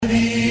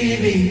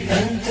حبيبي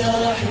أنت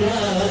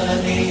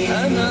رحماني.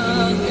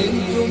 أنا إن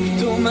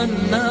تبت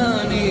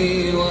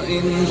مناني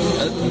وإن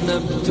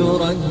أذنبت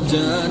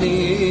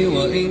رجاني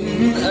وإن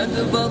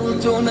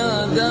أدبرت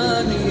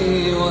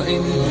ناداني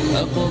وإن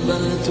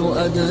أقبلت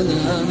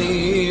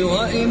أدناني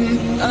وإن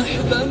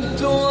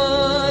أحببت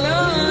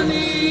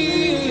والاني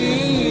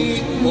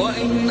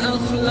وإن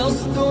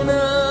أخلصت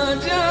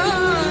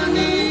ناجاني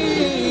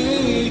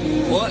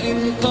وإن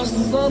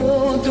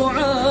قصرت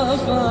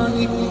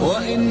عافاني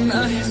وإن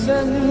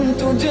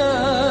أحسنت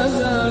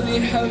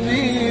جازاني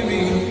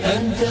حبيبي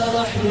أنت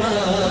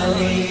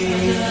رحماني.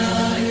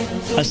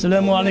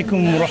 Assalamu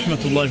alaikum wa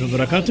rahmatullahi wa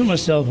barakatuh.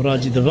 Myself,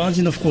 Raji Davans,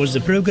 and of course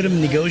the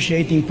program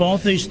Negotiating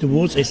Pathways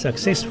Towards a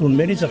Successful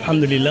Marriage,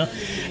 alhamdulillah.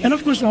 And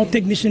of course our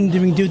technician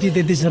doing duty,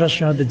 that is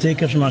Rashad, the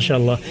Jacobs,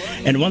 mashallah.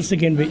 And once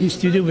again we're in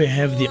studio, we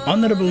have the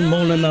Honorable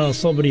Moulana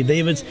Sabri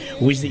Davids,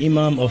 who is the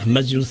Imam of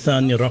Masjid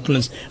Thani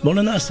Rocklands.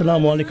 Moulana,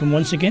 assalamu alaikum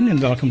once again,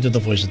 and welcome to the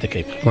Voice of the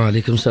Cape. Wa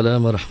alaikum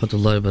salam wa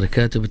rahmatullahi wa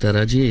barakatuh.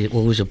 Raji,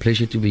 always a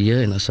pleasure to be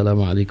here, and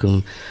assalamu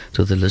alaikum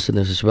to the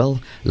listeners as well.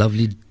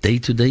 Lovely day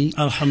today.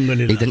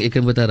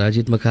 Alhamdulillah. Ek met Raji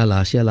het mekaar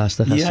laas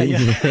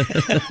gesien.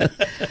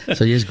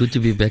 So yes, good to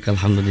be back,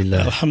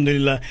 alhamdulillah.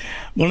 Alhamdulillah.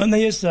 Moulana,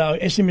 yes, our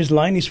SMS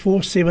line is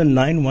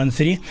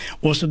 47913.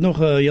 Ons het nog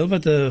heel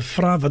wat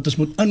vrae wat ons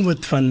moet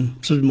antwoord van,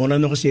 soos Moulana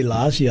nog gesê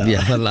laas jaar.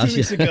 Ja, van laas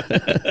jaar.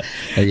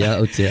 Ja,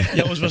 oud ja.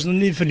 Ja, ons was nog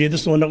nie verlede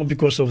Sondag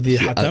because of the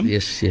Hatam.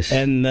 Yes, yes.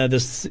 And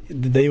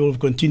they will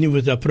continue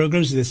with our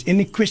programs. If there's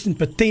any question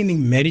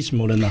pertaining marriage,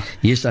 Moulana?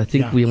 Yes, I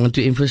think we want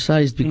to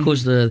emphasize,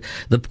 because the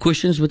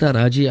questions with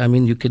Raji, I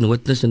mean, you can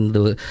witness, and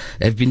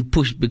have been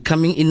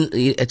coming in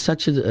at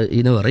such a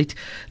rate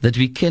that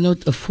we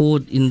cannot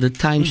afford in the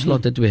time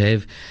slot that we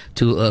have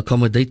to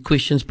accommodate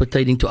questions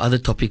pertaining to other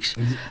topics.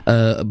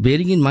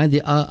 Bearing in mind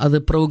there are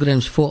other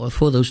programs for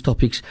those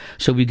topics,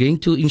 so we're going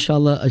to,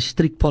 inshallah, a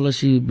strict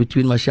policy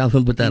between myself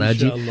and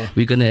Raji.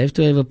 We're going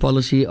to have a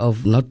policy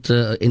of not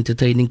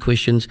entertaining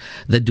questions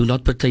that do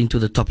not pertain to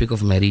the topic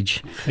of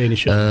marriage.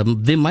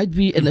 There might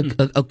be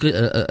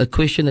a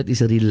question that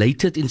is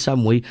related in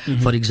some way.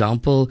 For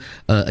example,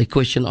 a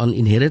question on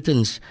inheritance.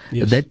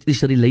 Yes. That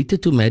is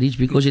related to marriage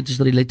because it is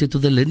related to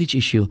the lineage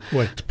issue.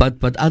 Right.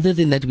 But other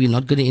than that, we're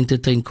not going to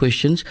entertain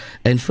questions.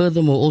 And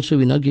furthermore, also,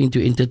 we're not going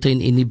to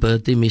entertain any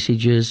birthday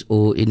messages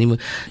or any...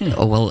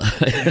 Oh, well,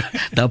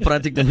 now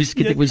praat ek nou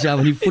miskien ek myself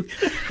in die voet.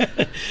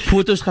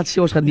 Fotos gaan sê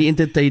ons gaan nie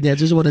entertain. I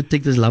just want to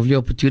take this lovely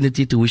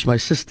opportunity to wish my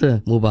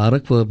sister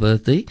Mubarak for her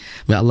birthday.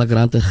 May Allah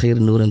grant her khair,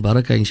 noor and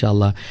barakah,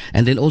 inshallah.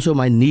 And then also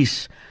my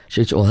niece,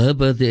 it's her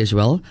birthday as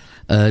well.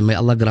 May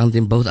Allah grant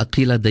them both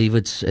Aqila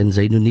Davids and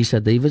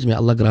Zainunisa Davids. May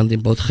Allah grant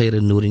them both khair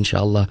and noor,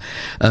 inshallah.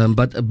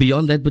 But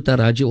beyond that, with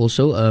Raji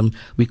also,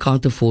 we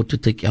can't afford to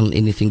take on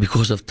anything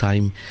because of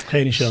time.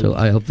 So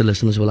I hope the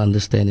listeners will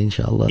understand,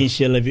 inshallah.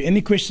 Inshallah. If you have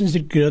any questions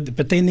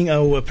pertaining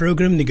our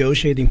program,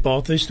 Negotiating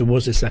Pathways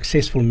Towards a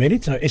Successful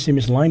Marriage, our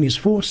SMS line is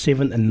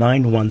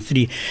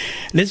 47913.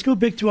 Let's go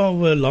back to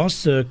our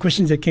last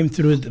questions that came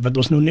through, but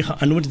was no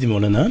geantwoord die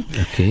Moulana.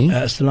 Okay.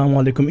 Assalamu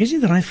alaikum. Is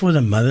it right for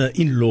the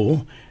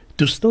mother-in-law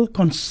to still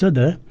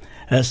consider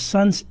her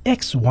son's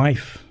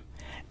ex-wife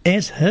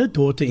as her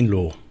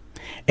daughter-in-law,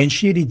 and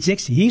she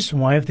rejects his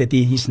wife that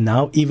he is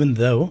now, even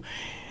though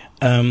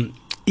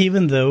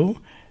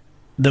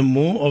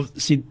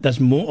she does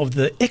more of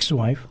the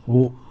ex-wife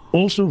who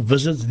also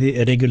visits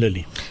there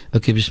regularly?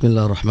 Okay,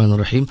 Bismillah ar-Rahman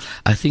ar-Rahim.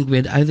 I think we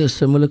had either a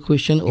similar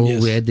question or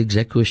we had the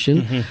exact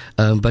question.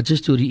 But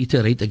just to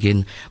reiterate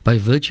again, by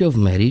virtue of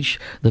marriage,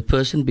 the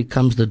person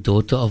becomes the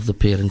daughter of the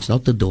parents,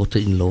 not the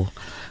daughter-in-law.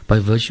 By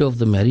virtue of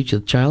the marriage,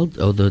 the child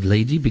or the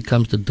lady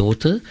becomes the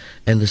daughter,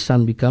 and the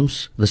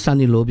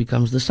son-in-law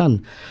becomes the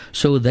son.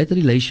 So that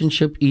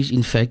relationship is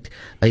in fact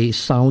a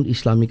sound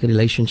Islamic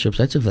relationship.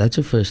 That's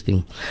a first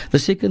thing. The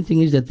second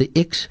thing is that the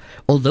ex,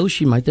 although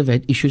she might have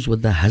had issues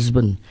with the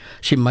husband,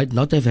 she might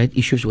not have had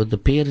issues with the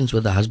parents,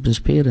 with the husband's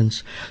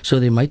parents. So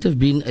there might have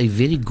been a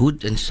very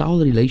good and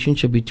sound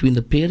relationship between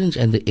the parents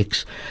and the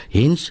ex.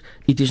 Hence,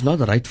 it is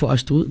not right for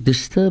us to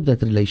disturb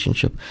that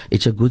relationship.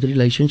 It's a good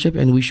relationship,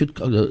 and we should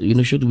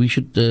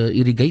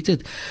irrigate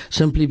it,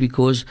 simply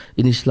because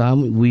in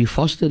Islam we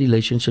foster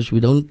relationships,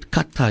 we don't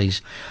cut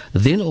ties.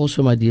 Then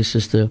also, my dear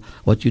sister,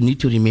 what you need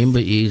to remember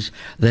is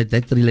that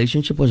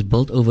relationship was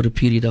built over a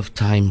period of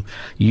time.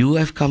 You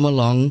have come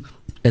along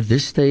at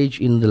this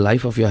stage in the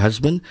life of your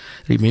husband.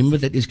 Remember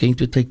that it's going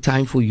to take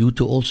time for you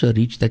to also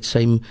reach that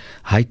same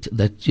height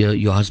that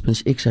your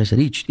husband's ex has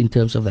reached in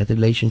terms of that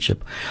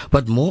relationship.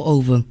 But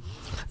moreover,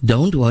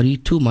 don't worry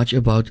too much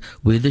about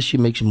whether she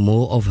makes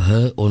more of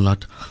her or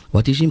not.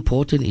 What is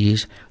important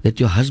is that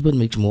your husband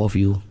makes more of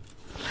you.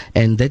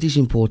 And that is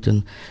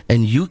important.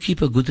 And you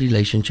keep a good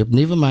relationship.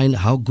 Never mind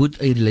how good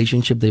a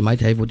relationship they might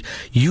have with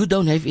you.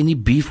 Don't have any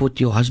beef with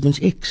your husband's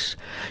ex.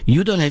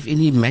 You don't have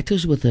any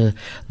matters with her.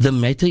 The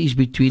matter is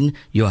between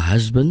your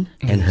husband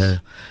and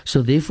her.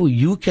 So therefore,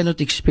 you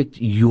cannot expect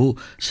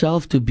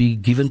yourself to be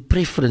given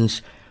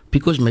preference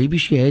because maybe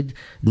she had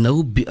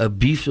no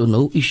beef or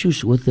no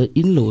issues with the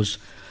in-laws.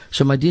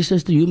 So my dear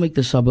sister, you make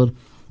the sabr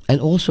And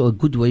also a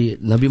good way,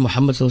 Nabi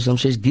Muhammad sallallahu alaihi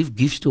wasallam says, give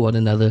gifts to one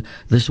another.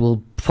 This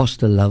will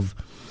foster love.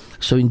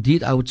 So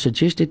indeed, I would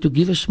suggest that to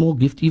give a small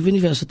gift, even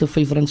if it's a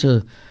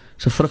R5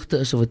 se vrugte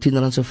is of 10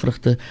 rand se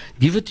vrugte,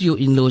 give it to your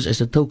in-laws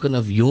as a token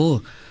of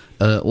your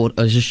or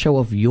as a show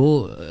of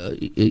your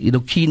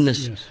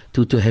keenness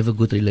to have a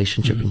good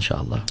relationship,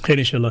 inshallah.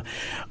 Inshallah.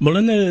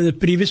 Moulana, in the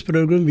previous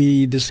program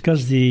we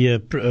discussed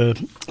the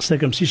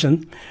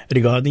circumcision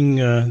regarding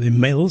the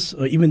males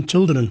or even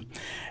children.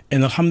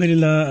 And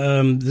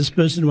alhamdulillah, this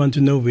person wants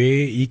to know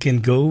where he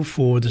can go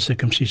for the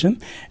circumcision.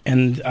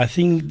 And I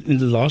think in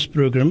the last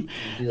program,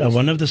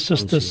 one of the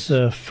sisters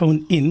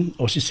phoned in,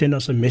 or she sent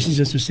us a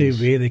message to say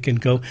where they can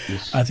go.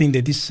 Yes. I think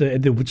that is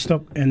at the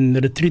Woodstock and the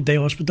Retreat Day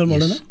Hospital,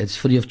 Moulana? Yes, it's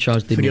free of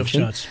charge. Free of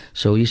charge.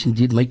 So yes,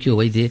 indeed, make your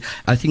way there.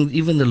 I think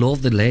even the law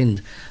of the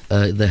land,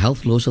 the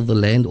health laws of the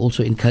land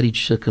also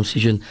encourage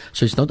circumcision.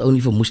 So it's not only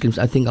for Muslims.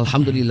 I think,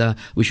 alhamdulillah,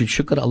 we should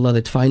shukr Allah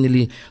that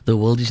finally the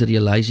world is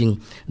realizing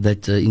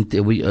that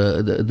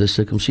the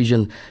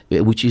circumcision,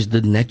 which is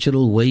the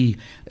natural way,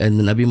 and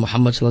the Nabi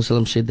Muhammad sallallahu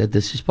alaihi wasallam said that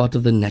this is part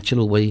of the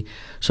natural way.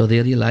 So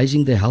they're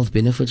realizing the health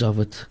benefits of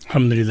it.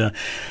 Alhamdulillah.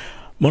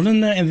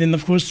 Moulana, and then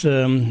of course,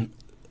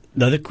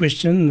 the other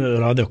question,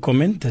 rather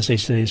comment, as I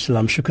say,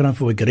 Salam Shukran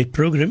for a great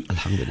program.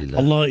 Alhamdulillah.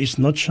 Allah is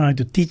not shy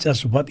to teach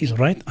us what is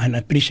right, and I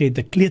appreciate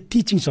the clear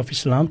teachings of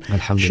Islam.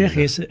 Alhamdulillah. Sheikh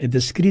has a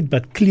discreet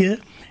but clear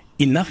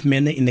enough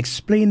manner in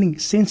explaining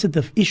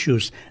sensitive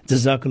issues.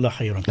 Jazakallah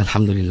khairan.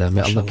 Alhamdulillah. May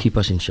Allah keep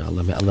us,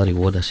 inshallah. May Allah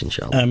reward us,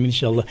 inshallah.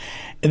 Inshallah.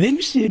 And then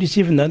we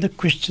receive another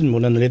question,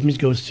 Moulana. Let me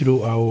go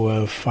through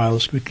our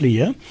files quickly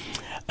here.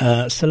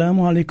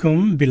 Assalamu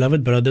alaikum,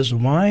 beloved brothers.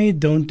 Why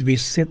don't we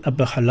set up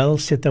a halal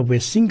setup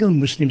where single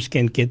Muslims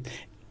can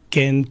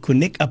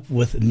connect up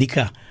with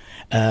nikah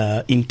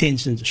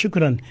intentions?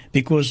 Shukran,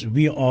 because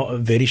we are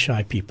very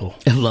shy people.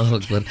 Allahu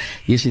Akbar.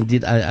 Yes,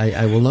 indeed.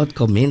 I will not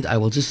comment. I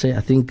will just say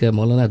I think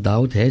Moulana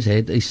Dawood has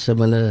had a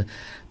similar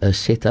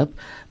setup.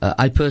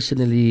 I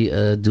personally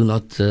do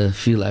not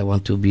feel I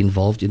want to be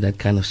involved in that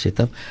kind of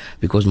setup,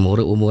 because more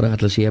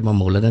het hulle sê maar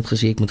Moulana het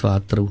gesê ek moet vir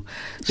haar trou.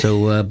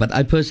 So but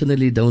I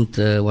personally don't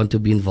want to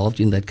be involved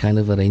in that kind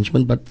of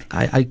arrangement, but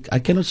I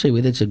cannot say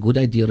whether it's a good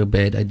idea or a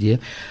bad idea,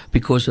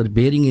 because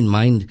bearing in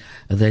mind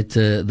that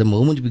the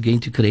moment we're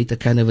going to create a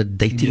kind of a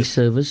dating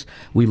service,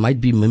 we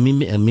might be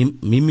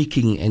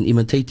mimicking and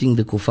imitating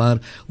the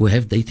kuffar who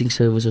have dating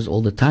services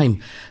all the time.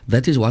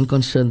 That is one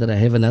concern that I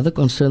have. Another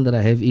concern that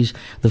I have is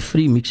the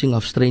free mixing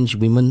of strange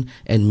women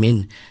and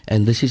men,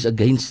 and this is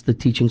against the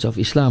teachings of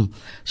Islam.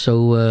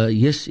 So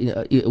yes,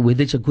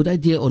 whether it's a good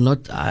idea or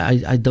not,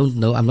 I don't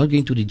know. I'm not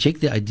going to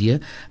reject the idea.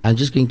 I'm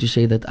just going to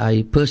say that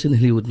I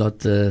personally would not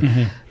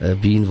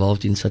be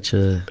involved in such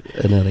an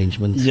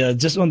arrangement. Yeah,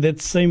 just on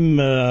that same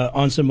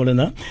answer,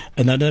 Moulana,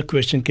 another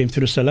question came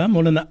through. Salam,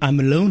 Moulana, I'm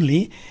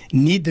lonely,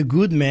 need a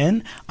good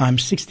man, I'm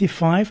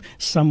 65,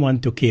 someone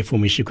to care for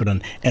me.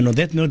 Shukran. And on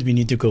that note, we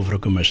need to go for a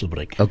commercial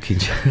break. Okay.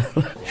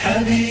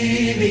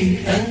 حبيبي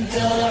أنت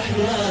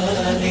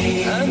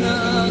رحماني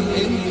أنا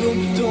إن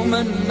كنت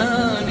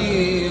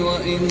مناني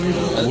وإن.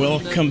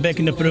 Welcome back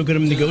in the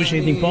program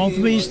Negotiating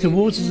Pathways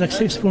Towards a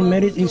Successful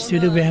Marriage. In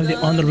studio we have the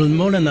Honorable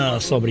Moulana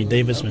Sabri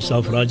Davis,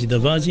 myself Raji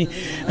Davaji,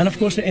 and of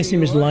course the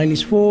SMS line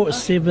is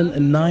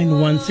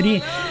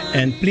 47913,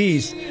 and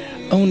please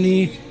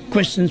only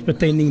questions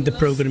pertaining the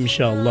program,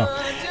 inshallah.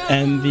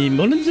 And the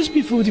Moulana, just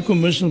before the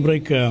commercial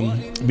break,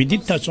 we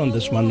did touch on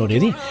this one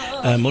already.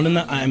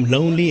 Moulana, I am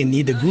lonely and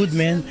need a good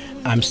man.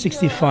 I'm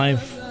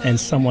 65 and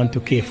someone to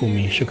care for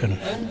me. Shukran.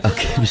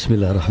 Okay,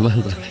 Bismillah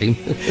ar-Rahman ar-Rahim.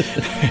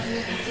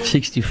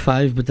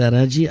 65,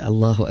 Bataraji,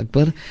 Allahu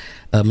Akbar.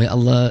 May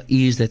Allah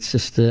ease that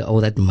sister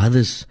or that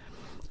mother's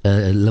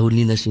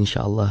loneliness,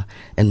 inshallah,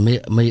 and may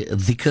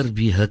dhikr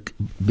be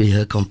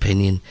her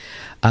companion.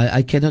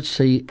 I cannot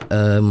say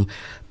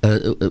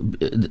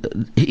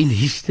in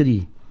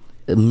history,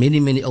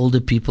 many older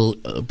people,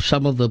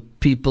 some of the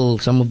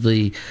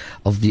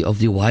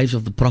wives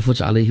of the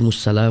Prophets alayhimus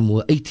salam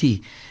were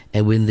 80,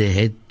 and when they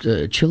had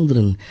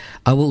children.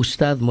 Our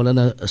Ustad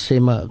Moulana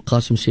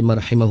Qasim Sema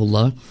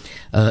rahimahullah,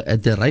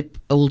 at the ripe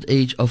old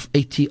age of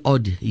 80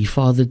 odd, he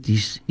fathered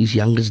his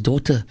youngest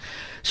daughter.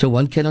 So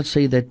one cannot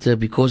say that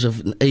because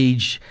of an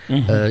age,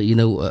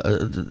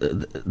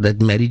 that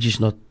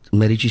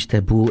marriage is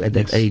taboo at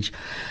that age.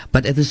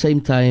 But at the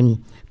same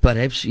time,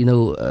 perhaps,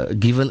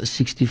 given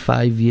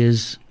 65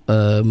 years,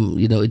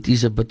 it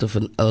is a bit of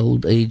an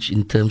old age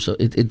in terms of,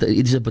 it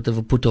is a bit of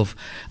a put off,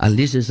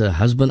 unless there's a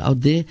husband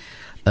out there,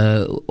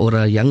 or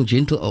a young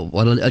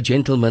a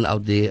gentleman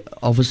out there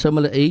of a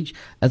similar age.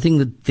 I think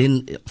that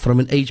then from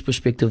an age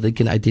perspective they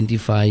can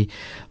identify.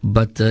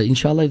 But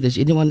inshallah, if there's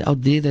anyone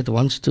out there that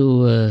wants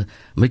to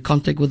make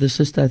contact with the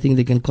sister, I think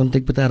they can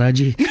contact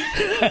Bataraji.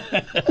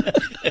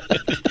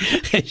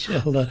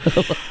 Inshallah.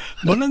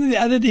 One of the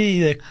other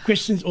day,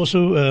 questions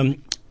also,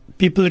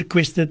 people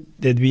requested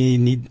that we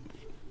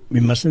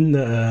mustn't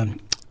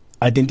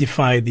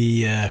identify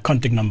the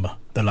contact number,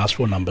 the last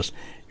four numbers.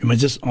 You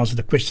must just answer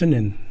the question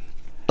and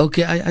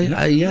Okay,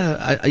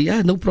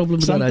 yeah, no problem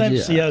with that.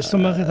 Sometimes,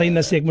 sommige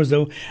dingen zeg maar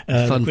zo,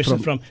 question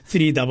from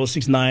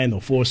 3669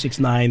 or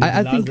 469,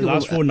 I think the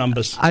last four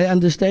numbers. I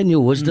understand your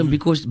wisdom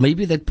because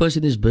maybe that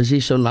person is busy,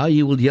 so now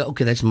you will hear,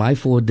 okay, that's my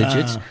 4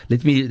 digits.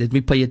 Let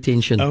me pay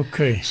attention.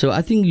 Okay. So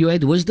I think you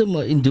had wisdom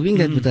in doing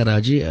that with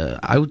Raji.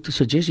 I would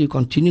suggest you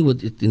continue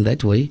with it in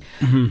that way,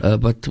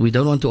 but we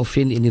don't want to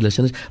offend any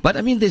listeners. But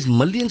I mean, there's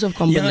millions of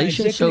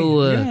combinations,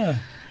 exactly.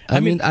 I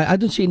mean, I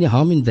don't see any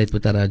harm in that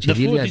with Raji.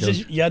 Really,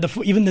 I don't.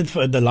 Even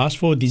the last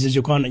 4 digits,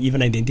 you can't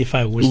even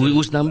identify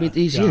whose number it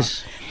is.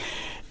 Yes.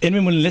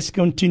 Anyway, let's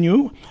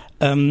continue.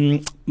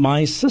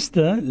 My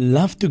sister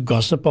loved to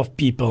gossip of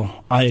people.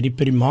 I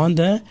reprimand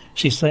her.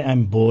 She say,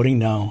 I'm boring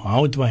now.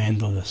 How do I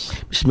handle this?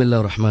 Bismillah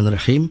ar-Rahman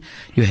ar-Rahim.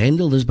 You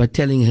handle this by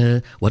telling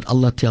her what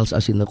Allah tells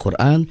us in the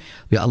Quran,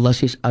 where Allah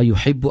says,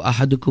 Ayuhibbu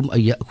ahadukum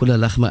ay ya'kula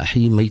lakhma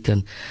ahi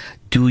maytan.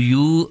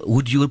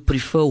 Would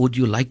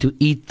you like to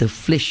eat the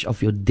flesh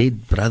of your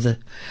dead brother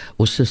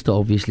or sister,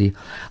 obviously?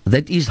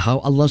 That is how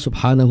Allah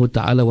subhanahu wa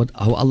ta'ala,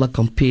 how Allah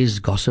compares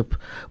gossip,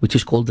 which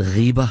is called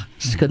ghiba,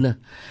 skina.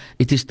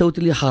 It is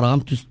totally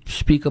haram to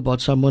speak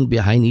about someone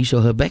behind his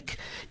or her back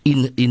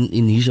in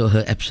his or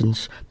her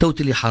absence.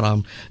 Totally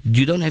haram.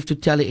 You don't have to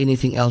tell her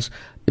anything else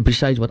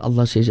besides what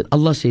Allah says. And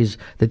Allah says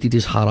that it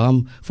is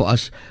haram for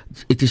us.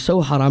 It is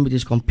so haram, it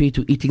is compared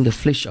to eating the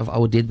flesh of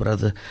our dead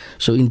brother.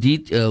 So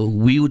indeed,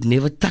 we would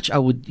never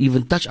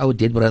even touch our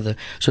dead brother.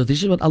 So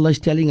this is what Allah is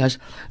telling us,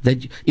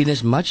 that in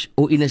as much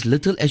or in as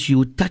little as you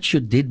would touch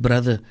your dead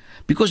brother,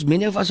 because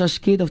many of us are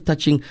scared of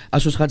touching.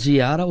 As ons gaan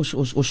ziyara,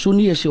 ons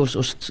sunni is,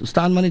 ons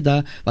staan maar nie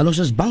daar, want ons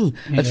is bang.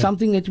 That's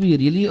something that we're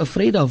really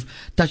afraid of,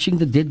 touching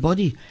the dead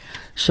body.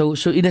 So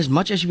in as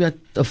much as we are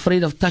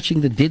afraid of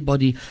touching the dead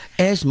body,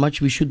 as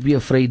much we should be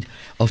afraid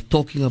of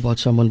talking about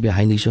someone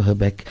behind his or her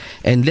back.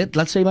 And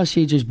let's say maar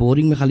sê, jy is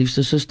boring, my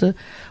geliefde sister.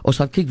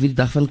 Ons gaan kyk wie die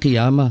dag van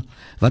Qiyamah.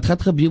 Wat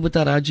gaat gebeur met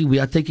Raji? We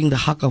are taking the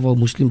haq of our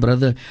Muslim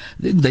brother.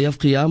 The day of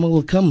Qiyamah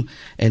will come,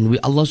 and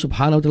Allah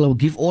subhanahu wa ta'ala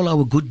will give all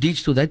our good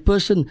deeds to that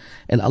person.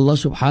 And Allah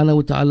subhanahu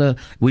wa ta'ala,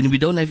 when we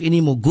don't have any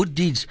more good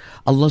deeds,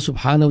 Allah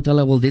subhanahu wa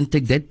ta'ala will then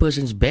take that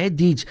person's bad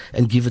deeds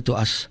and give it to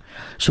us.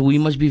 So we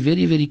must be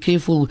very, very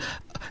careful,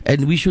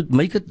 and we should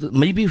make it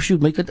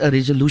a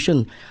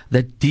resolution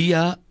that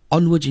dia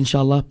onwards,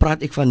 inshallah,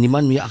 praat ek van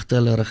niemand meer agter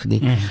hulle rug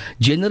nie.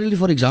 Generally,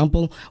 for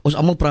example, ons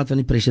almal praat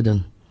van die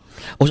president.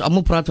 Ons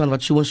almal praat van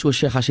wat so en so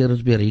sê gesê op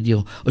die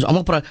radio.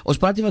 Ons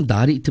praat nie van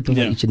daardie tipe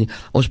van iets nie.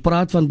 Ons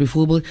praat van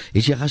byvoorbeeld,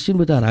 as jy gesien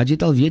met 'n Raji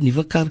het alweer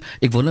nuwe kar,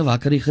 ek wonder waar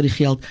kry jy die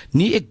geld?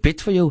 Nee, ek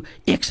bet vir jou,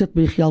 ek sit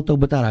my geld op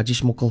met 'n Raji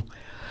smokkel.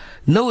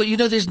 No,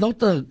 there's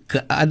not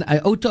an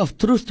iota of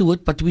truth to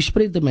it, but we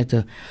spread the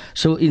matter.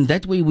 So in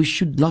that way, we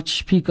should not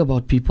speak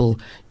about people,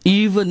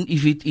 even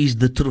if it is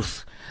the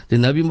truth. The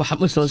Nabi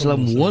Muhammad sallallahu alaihi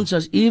wasallam warns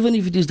us, even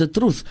if it is the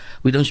truth,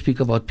 we don't speak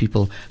about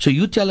people. So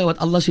you tell her what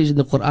Allah says in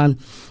the Quran,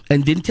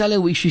 and then tell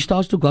her if she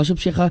starts to gossip,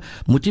 sê ga,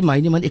 moet jy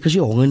my nie man, ek is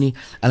nie honger nie.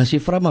 En dan sê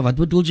vra, maar wat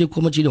bedoel jy,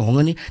 kom as jy nie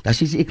honger nie? Dan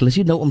sê sy, ek lus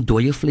nie nou om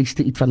dooie vlees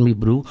te eet van my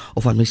broer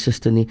of van my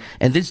suster nie.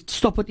 And then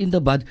stop it in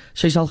the bud.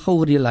 Sy sal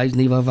gou realize,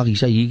 nee, waar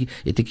hier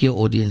het ek hier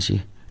audience.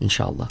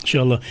 Inshallah.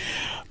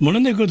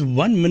 Moulana, I got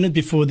 1 minute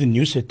before the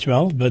news at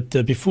 12,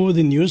 but before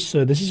the news,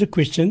 this is a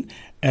question,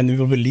 and we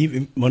will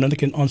believe Moulana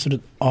can answer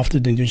it after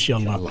the news,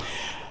 inshallah.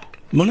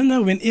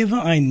 Moulana, whenever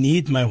I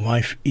need my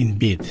wife in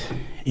bed,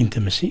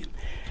 intimacy,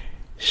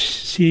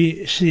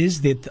 she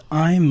says that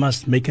I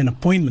must make an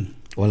appointment.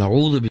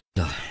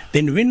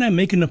 Then when I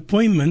make an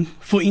appointment,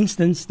 for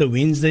instance, the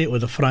Wednesday or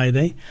the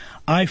Friday,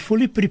 I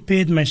fully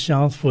prepared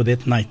myself for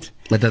that night.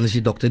 But then is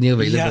die doctor nie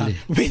available.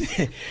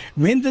 Yeah,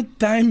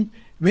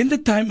 when the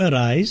time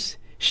arrives,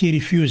 she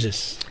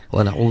refuses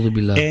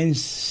and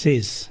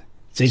says,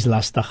 "It's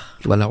lastig."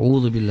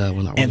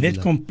 And that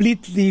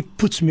completely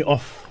puts me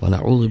off.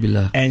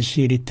 And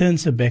she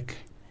returns her back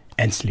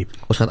and sleeps.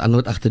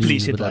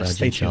 Please advise.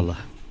 Inshallah.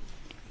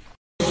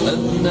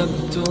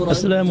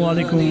 Assalamu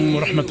alaikum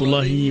wa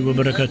rahmatullahi wa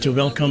barakatuh.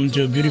 Welcome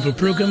to a beautiful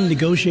program,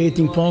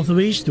 Negotiating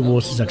Pathways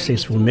Towards a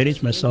Successful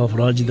Marriage. Myself,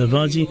 Raji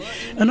Davaji,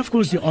 and of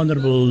course the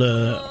Honorable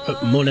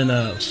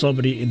Moulana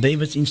Sabri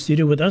David's in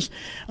studio with us.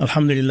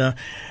 Alhamdulillah.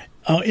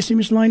 Our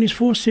SMS line is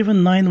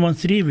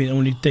 47913. We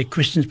only take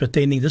questions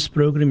pertaining to this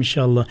program,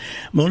 inshallah.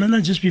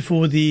 Moulana, just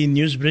before the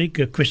news break,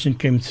 a question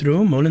came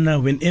through. Moulana,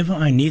 whenever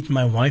I need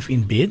my wife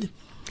in bed,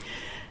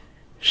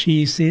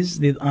 she says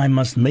that I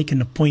must make an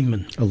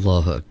appointment.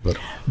 Allahu Akbar.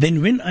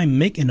 Then when I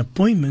make an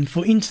appointment,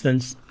 for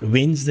instance,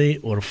 Wednesday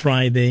or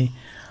Friday,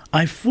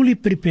 I fully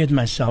prepared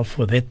myself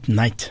for that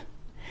night.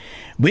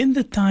 When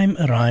the time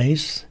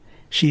arrives,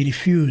 she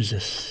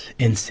refuses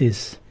and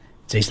says,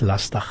 "It's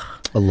lastig."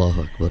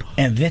 Allahu Akbar.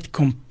 And that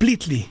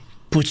completely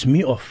puts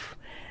me off,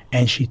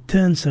 and she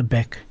turns her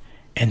back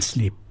and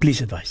sleeps. Please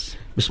advise.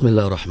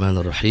 Bismillah ar-Rahman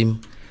ar-Rahim.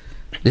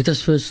 Let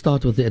us first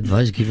start with the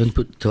advice given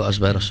to us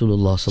by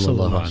Rasulullah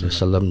sallallahu alaihi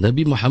wasallam.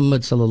 Nabi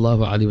Muhammad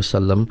sallallahu alaihi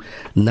wasallam,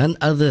 none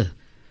other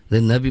the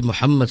Nabi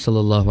Muhammad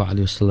sallallahu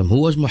alayhi wasallam. Who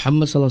was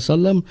Muhammad sallallahu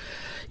alayhi wasallam?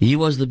 He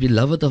was the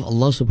beloved of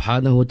Allah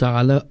subhanahu wa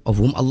ta'ala, of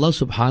whom Allah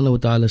subhanahu wa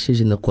ta'ala says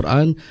in the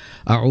Quran,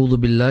 A'udhu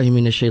billahi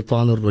minash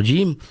shaitanir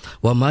rajim,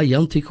 wa ma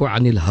yantiku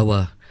anil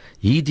hawa.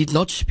 He did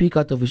not speak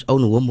out of his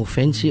own whim or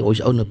fancy or his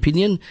own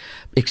opinion,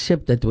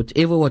 except that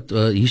whatever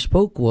he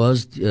spoke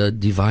was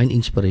divine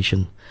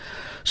inspiration.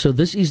 So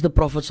this is the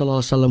Prophet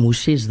sallallahu alaihi wasallam who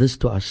says this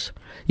to us.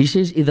 He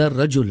says, إِذَا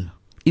الرَّجُلُ,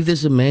 if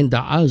there's a man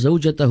da'a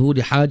zawjatahu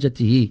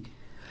lihajatihi,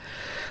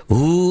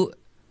 who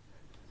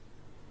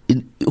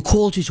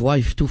calls his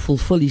wife to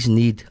fulfill his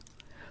need,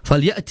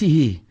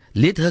 فَلْيَأْتِهِ,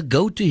 let her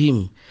go to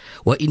him,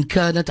 وَإِنْ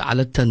كَانَتْ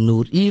عَلَى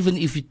التَّنُّورِ, even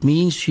if it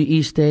means she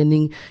is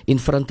standing in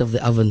front of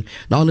the oven.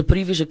 Now on a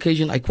previous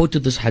occasion I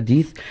quoted this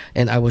hadith,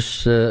 and I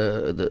was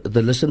the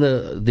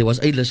listener, there was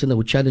a listener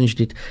who challenged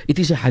it. It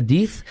is a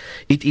hadith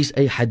of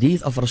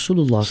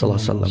Rasulullah sallallahu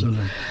alaihi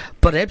wasallam.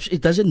 Perhaps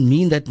it doesn't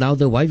mean that now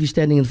the wife is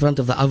standing in front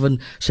of the oven,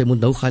 sy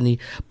moet nou gaan nie,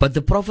 but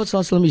the Prophet sallallahu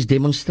alaihi wasallam is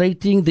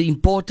demonstrating the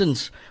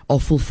importance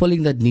of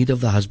fulfilling that need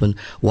of the husband.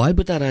 Why,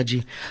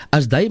 Butaraji?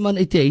 As die man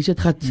uit die huis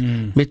het gehad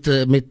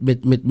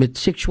met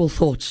sexual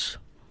thoughts,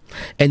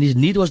 and his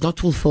need was not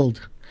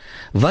fulfilled,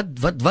 what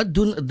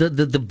do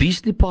the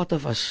beastly part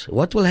of us?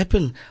 What will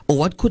happen, or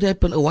what could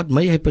happen, or what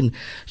may happen?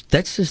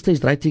 That sister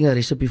is writing a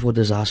recipe for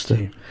disaster.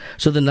 Yeah.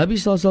 So the Nabi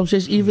sallallahu alaihi wasallam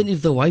says, even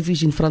if the wife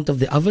is in front of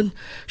the oven,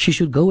 she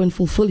should go and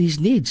fulfill his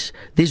needs.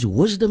 There's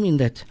wisdom in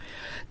that.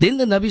 Then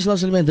the Nabi sallallahu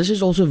alaihi wasallam, and this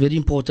is also very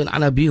important,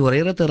 an Abi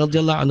Hurairah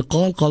radiyallahu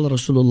anhu قال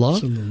Rasulullah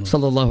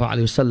sallallahu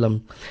alaihi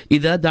wasallam,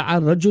 إذا دعا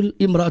الرجل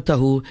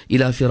امرأته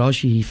إلى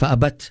فراشه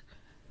فأبت.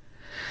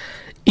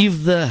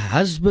 If the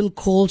husband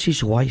calls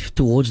his wife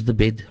towards the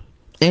bed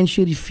and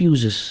she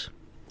refuses,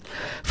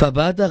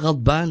 فَبَادَ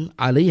غَضْبَانْ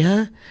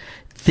عَلَيْهَا,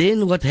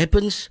 then what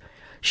happens?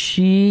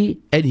 He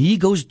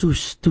goes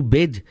to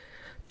bed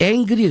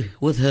angry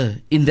with her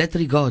in that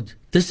regard,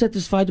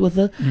 dissatisfied with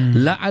her.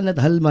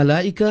 لَعَنَتْهَا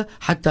الْمَلَائِكَةُ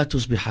حَتَّى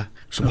تُصْبِحَ.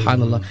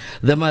 Subhanallah.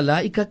 The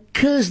malaika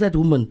curse that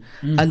woman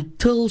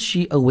until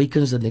she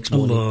awakens the next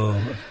morning.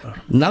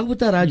 Now,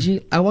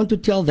 Butaraji, I want to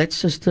tell that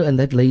sister and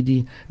that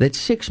lady that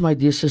sex, my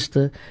dear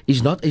sister,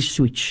 is not a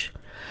switch.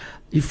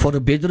 If for a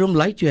bedroom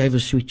light you have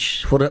a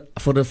switch, for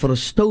a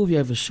stove you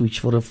have a switch,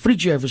 for a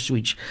fridge you have a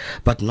switch,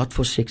 but not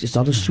for sex. It's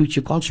not a switch.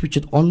 You can't switch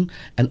it on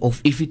and off.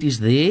 If it is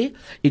there,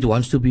 it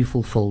wants to be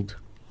fulfilled.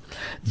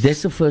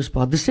 That's the first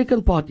part. The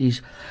second part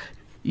is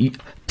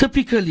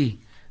typically,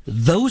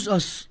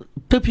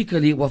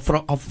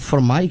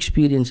 from my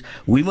experience,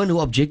 women who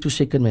object to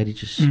second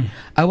marriages.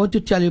 I want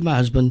to tell you, my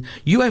husband,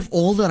 you have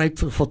all the right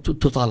to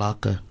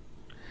talaq.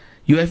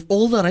 You have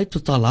all the right to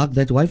talaq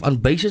that wife on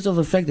basis of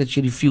the fact that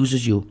she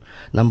refuses you.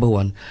 Number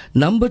one.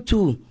 Number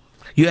two,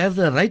 you have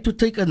the right to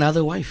take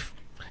another wife.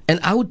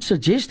 And I would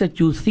suggest that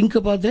you think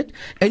about that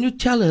and you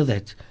tell her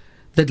that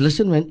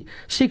listen, man,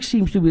 sex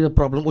seems to be the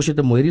problem. Ons het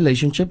 'n mooi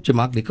relationship, jy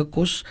maak lekker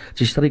kos,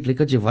 jy stryk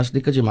lekker, jy was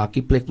lekker, jy maak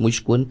die plek mooi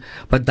skoon,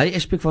 but die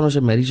aspect van ons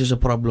marriage is a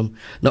problem.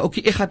 Now,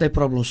 okay, ek gaan die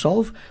problem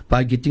solve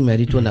by getting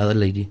married to another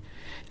lady.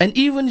 And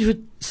even if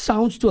it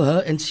sounds to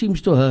her and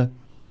seems to her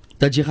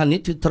dat jy gaan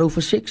net trou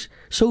vir seks,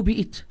 so be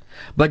it.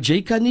 But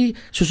jy kan nie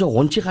soos 'n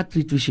hondjie gaan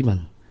treat with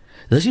man.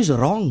 This is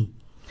wrong.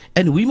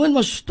 And women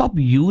must stop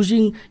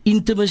using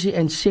intimacy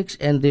and sex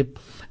and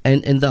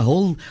the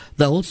whole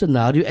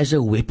scenario as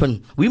a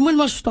weapon. Women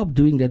must stop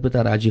doing that,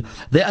 Butaraji.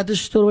 They are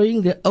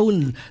destroying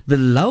the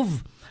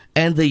love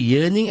and the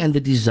yearning and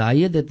the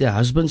desire that their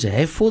husbands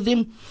have for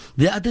them.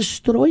 They are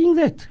destroying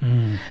that.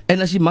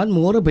 En as die man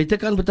môre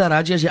buitekant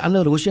Butaraji, as die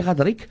ander rosie gaat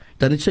ryk,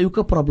 dan het sy ook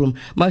 'n problem.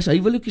 Maar as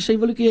hy wil ook,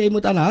 hy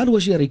moet aan haar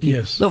rosie ryk.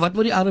 Yes. Nou wat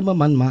moet die arme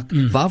man maak?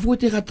 Waarvoor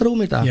het hy gaan trou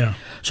met haar? Yeah.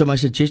 So my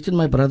suggestion,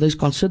 my brother, is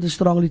consider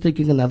strongly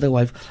taking another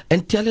wife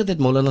and tell her that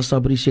Moulana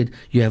Sabri said,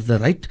 you have the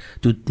right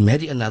to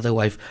marry another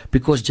wife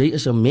because jy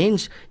is 'n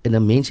mens en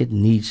 'n mens het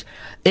needs.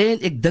 En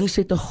ek dink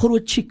sy het 'n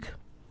groot chick.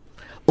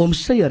 Om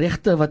sy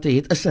regte wat hy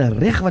het, is 'n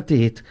reg wat hy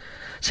het.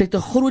 Sy het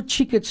 'n groot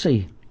chick het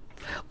sy.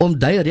 Om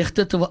die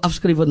regte te wil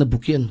afskryf in 'n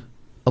boekie in,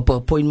 op 'n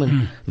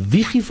appointment.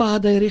 Wie gee vir haar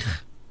die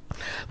reg?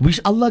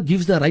 Which Allah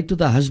gives the right to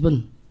the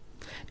husband.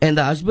 And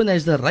the husband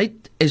has the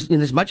right,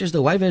 in as much as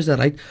the wife has the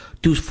right,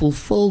 to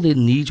fulfill their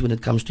needs when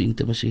it comes to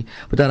intimacy.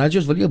 But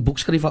Rajos, wil jy 'n boek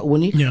skryf oor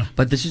nie? Yeah.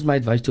 But this is my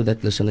advice to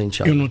that listener,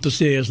 inshallah. En om te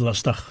sê is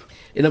lastig.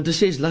 En om te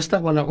sê is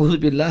lastig, want na'udhu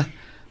billah.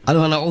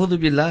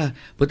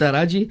 But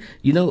Araji,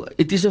 you know,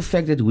 it is a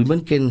fact that women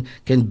can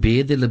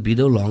bear their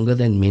libido longer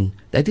than men.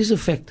 That is a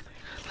fact.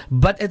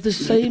 But at the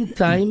same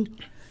time,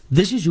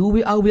 this is who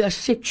we are. We are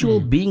sexual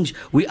beings.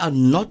 We are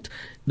not.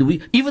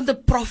 Even the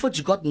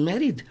prophets got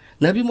married.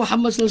 Nabi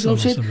Muhammad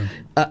said,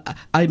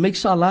 I make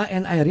salah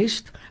and I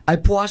rest. I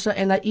puasa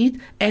and I eat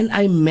and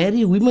I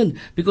marry women.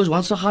 Because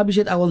one Sahabi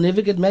said, I will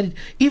never get married.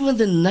 Even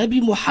the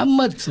Nabi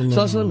Muhammad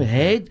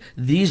had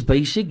these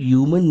basic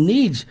human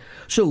needs.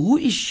 So who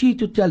is she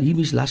to tell him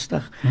he's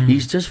lastig?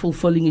 He's just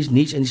fulfilling his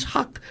needs and his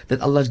haq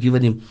that Allah has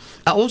given him.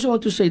 I also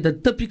want to say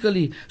that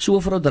typically, so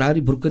 'n vrou dra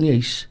die broek in die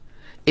huis.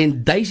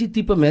 En daai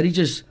tipe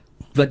marriages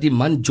wat die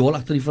man jol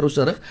agter die vrou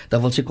se rug,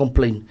 dan wil sy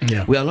complain.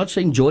 Yeah. We are not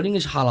saying joining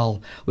is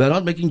halal. We are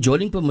not making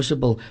joining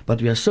permissible,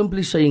 but we are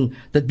simply saying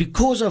that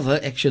because of her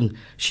action,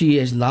 she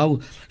is now,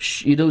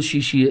 she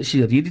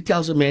really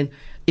tells a man,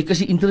 ek is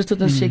nie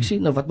interested in seksie,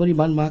 nou wat moet die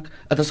man maak?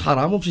 Het is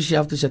haram om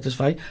syself te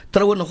satisfy.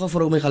 Troue nog 'n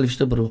vrou, my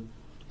geliefde bro.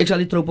 Ek sal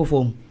nie trou op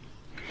hom.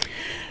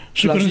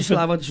 Solangs die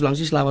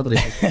slawe reg.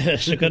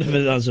 Shukran for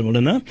the answer,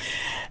 Moulana.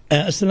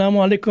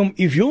 Assalamu alaikum.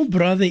 If your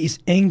brother is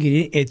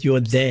angry at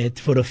your dad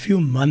for a few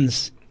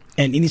months,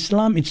 and in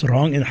Islam it's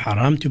wrong and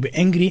haram to be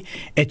angry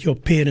at your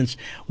parents,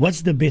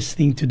 what's the best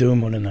thing to do,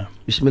 Moulana?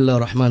 Bismillah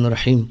ar-Rahman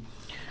ar-Rahim.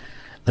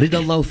 رضا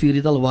الله في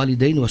رضا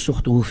الوالدين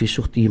وسخطه في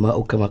سخطهما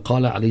أو كما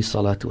قال عليه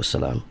الصلاة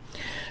والسلام.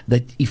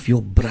 That if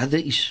your brother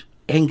is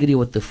angry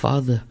with the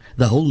father,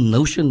 the whole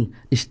notion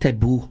is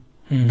taboo.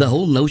 The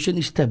whole notion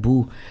is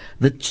taboo.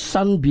 The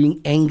son being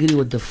angry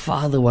with the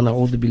father, wa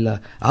na'udhu billah.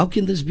 How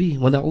can this be?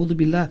 Wa na'udhu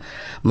billah.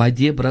 My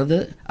dear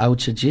brother, I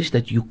would suggest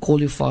that you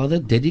call your father,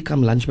 Daddy,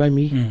 come lunch by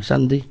me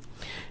Sunday.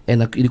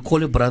 And you call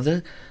your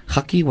brother,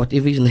 Khaki,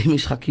 whatever his name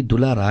is, Khaki,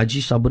 Dula,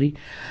 Raji, Sabri,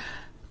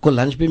 call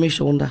lunch by me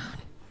Sondag.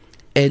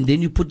 And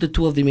then you put the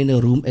two of them in a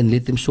room and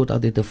let them sort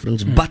out their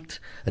difference. But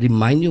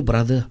remind your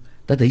brother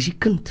dat hy is die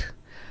kind.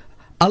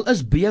 Al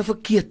is baie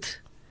verkeerd.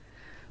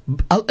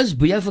 Al is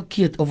baie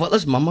verkeerd of al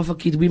is mama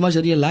verkeerd, we must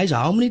realize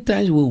how many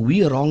times were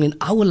we wrong in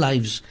our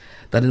lives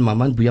dat in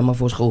mama en baie maar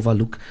vir ons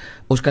geoverlook.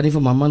 Ons kan nie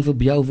vir mama en vir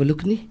baie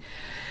overlook nie.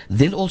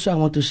 Then also I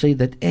want to say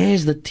that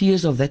as the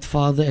tears of that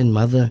father and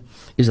mother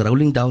is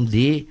rolling down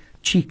their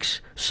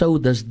cheeks, so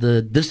does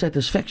the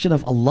dissatisfaction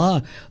of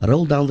Allah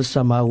roll down the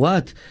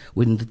samawat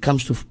when it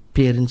comes to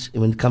parents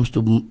and when it comes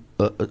to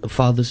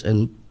fathers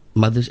and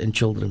mothers and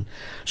children.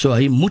 So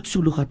hy moet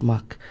sulugat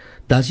maak.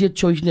 Daar's nie 'n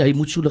choice nie, hy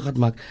moet sulugat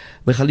maak.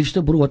 My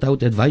geliefde broer, what I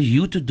would advise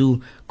you to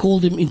do, call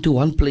them into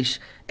one place,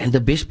 and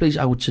the best place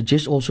I would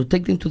suggest also,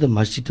 take them to the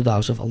masjid, to the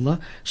house of Allah,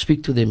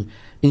 speak to them.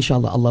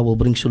 Inshallah, Allah will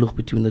bring suluh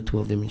between the two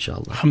of them,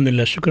 inshallah.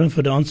 Alhamdulillah, shukran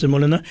for the answer,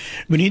 Moulana.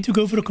 We need to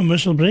go for a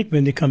commercial break.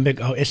 When we come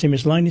back, our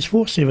SMS line is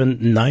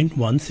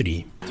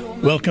 47913.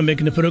 Welcome back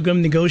in the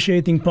program,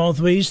 Negotiating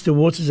Pathways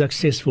Towards a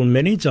Successful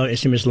Marriage. Our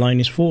SMS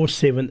line is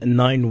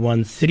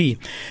 47913.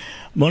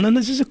 Moulana,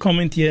 this is a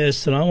comment here.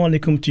 Assalamu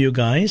alaikum to you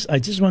guys. I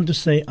just want to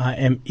say I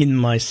am in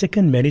my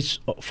second marriage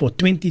for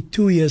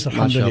 22 years,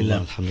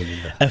 alhamdulillah.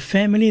 Alhamdulillah. A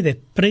family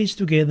that prays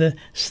together,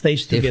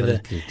 stays together.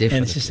 Definitely.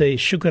 And to say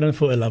shukran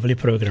for a lovely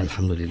program.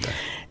 Alhamdulillah.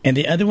 And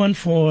the other one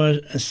for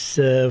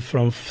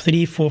from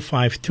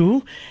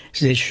 3452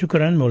 says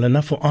shukran,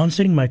 Moulana, for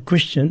answering my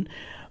question.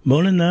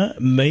 Moulana,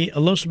 may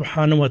Allah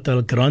subhanahu wa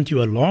ta'ala grant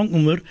you a long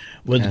umr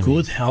with Ameen.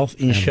 good health,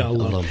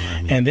 inshallah.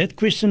 Ameen. And that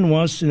question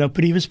was in our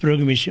previous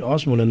program, she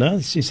asked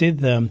Moulana, she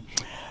said,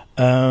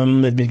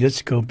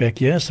 let's go back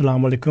here.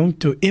 Assalamu alaikum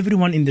to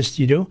everyone in the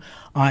studio.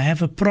 I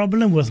have a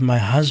problem with my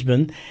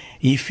husband.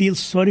 He feels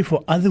sorry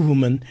for other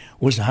women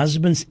whose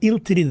husbands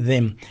ill-treat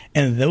them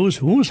and those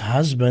whose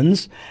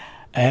husbands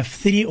have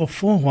 3 or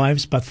 4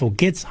 wives but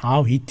forgets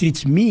how he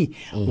treats me.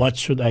 What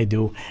should I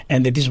do?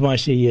 And that is why I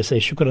say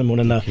shukran,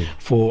 Moulana,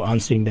 for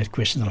answering that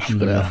question.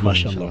 Alhamdulillah,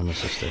 mashallah.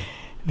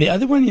 The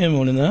other one here,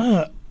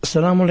 Moulana,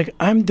 assalamu alaikum.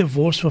 I'm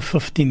divorced for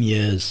 15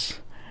 years.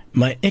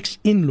 My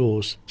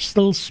ex-in-laws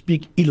still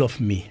speak ill of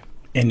me.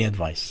 Any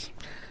advice?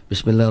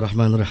 Bismillah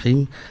ar-Rahman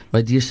ar-Rahim.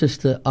 My dear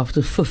sister,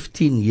 after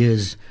 15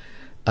 years,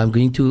 I'm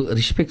going to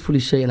respectfully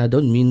say, and I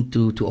don't mean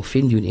to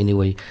offend you in any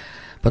way,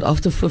 but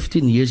after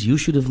 15 years, you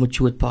should have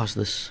matured past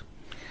this.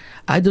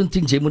 I don't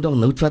think jy moet nog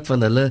nood vat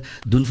van hulle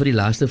doen vir die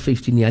laaste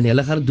 15 jaar nie.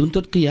 Hulle gaan doen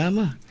tot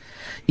qiyamah.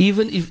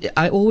 Even if,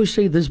 I always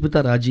say this,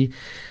 Butaraji,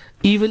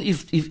 even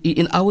if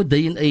in our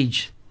day and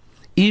age,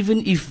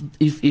 even if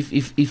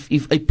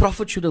a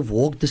prophet should have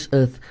walked this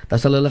earth, dan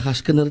sal hulle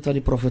geskinder het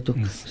aan die prophet ook,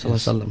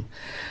 sallallahu.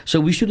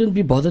 So we shouldn't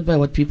be bothered by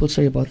what people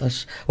say about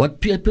us. What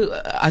people,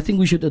 I think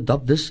we should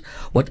adopt this.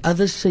 What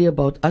others say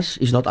about us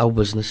is not our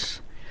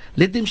business.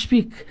 Let them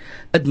speak.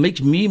 It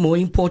makes me more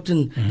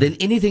important than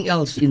anything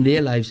else in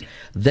their lives.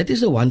 That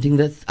is the one thing.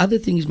 The other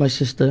thing is, my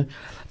sister,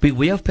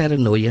 beware of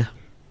paranoia.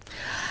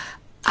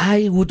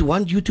 I would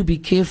want you to be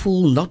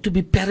careful not to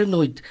be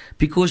paranoid,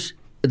 because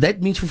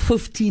that means for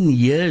 15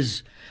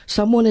 years,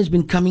 someone has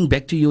been coming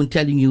back to you and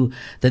telling you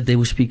that they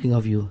were speaking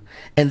of you.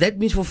 And that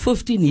means for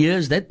 15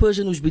 years, that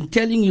person who's been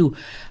telling you,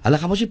 hulle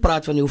gaan mos nie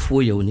praat van jou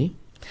voor jou nie.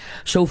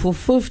 So for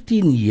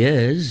 15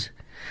 years,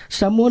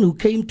 someone who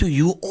came to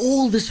you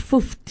all this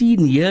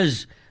 15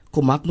 years,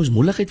 kom maak mos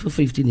moeilikheid vir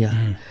 15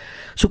 jaar.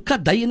 So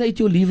kat daai uit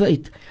jou lewe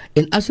uit.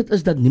 En as dit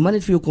is dat niemand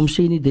het vir jou kom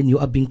sê nie, then you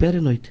are being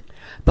paranoid.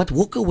 But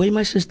walk away,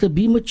 my sister,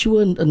 be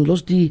mature and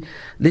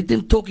let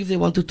them talk if they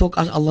want to talk.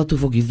 Ask Allah to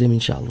forgive them,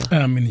 inshallah.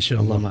 Amen,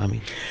 inshallah. Allahumma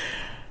ameen.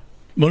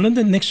 Moulana,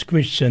 the next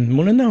question.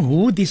 Moulana,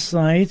 who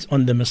decides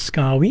on the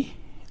maskawi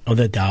or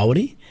the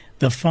dowry,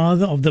 the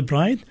father of the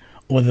bride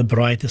or the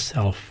bride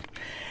herself?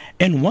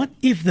 And what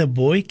if the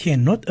boy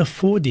cannot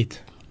afford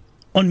it?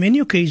 On many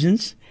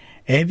occasions,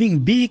 having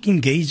big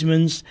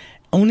engagements,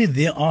 only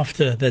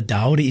thereafter the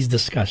dowry is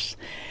discussed.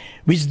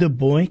 which the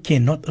boy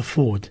cannot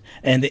afford.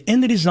 And the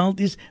end result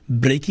is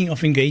breaking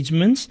of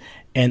engagements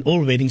and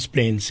all weddings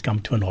plans come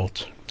to an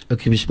halt.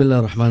 Okay,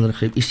 Bismillah ar-Rahman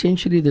ar-Rahim.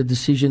 Essentially, the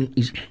decision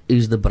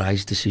is the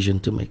bride's decision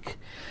to make.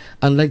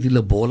 Unlike the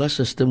Lobola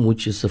system,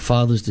 which is the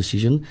father's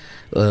decision,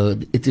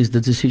 it is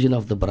the decision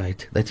of the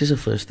bride. That is the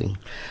first thing.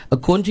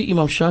 According to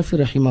Imam Shafi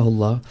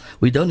rahimahullah,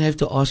 we don't have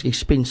to ask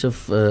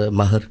expensive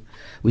mahar.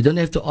 We don't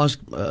have to ask,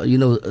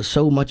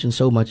 so much and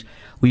so much.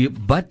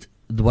 But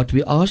what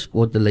we ask,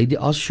 what the lady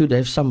asks, should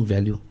have some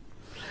value.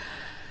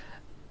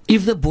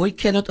 If the boy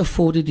cannot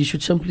afford it, he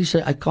should simply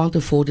say, I can't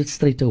afford it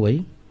straight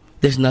away.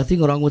 There's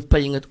nothing wrong with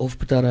paying it off,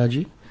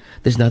 Putaraji.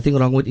 There's nothing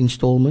wrong with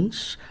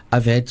installments.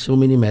 I've had so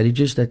many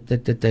marriages that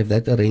have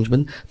that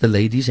arrangement. The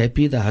lady's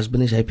happy, the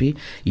husband is happy.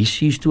 He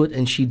sees to it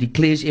and she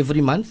declares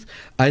every month,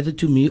 either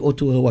to me or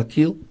to her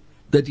wakil,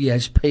 that he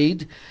has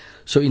paid.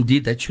 So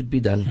indeed, that should be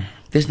done.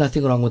 There's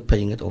nothing wrong with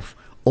paying it off.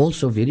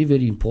 Also, very,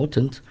 very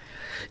important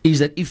is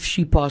that if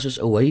she passes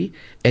away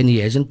and he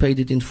hasn't paid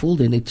it in full,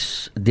 then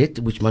it's debt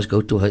which must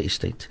go to her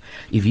estate.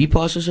 If he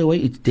passes away,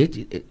 it's debt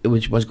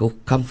which must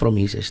come from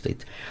his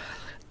estate.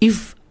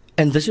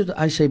 And this is what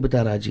I say,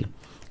 Bataraji,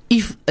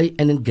 if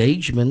an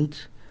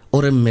engagement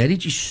or a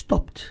marriage is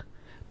stopped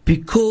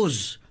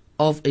because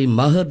of a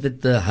mahar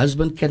that the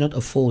husband cannot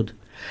afford,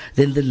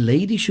 then the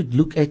lady should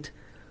look at,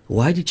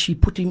 why did she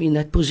put him in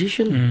that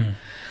position?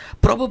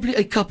 Probably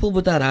a couple,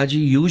 Bataraji,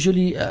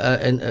 usually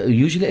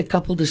a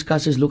couple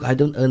discusses, look, I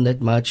don't earn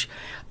that much.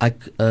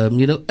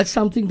 It's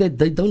something that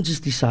they don't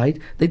just decide,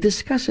 they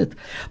discuss it.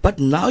 But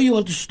now you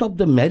want to stop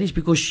the marriage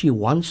because she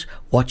wants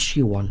what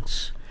she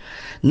wants.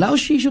 Now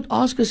she should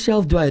ask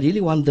herself, do I really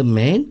want the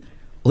man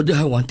or do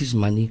I want his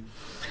money?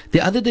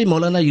 The other day,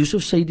 Moulana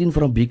Yusuf Saidin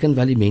from Beacon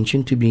Valley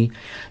mentioned to me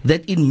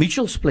that in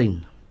Mitchell's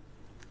Plain,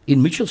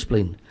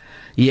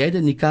 he had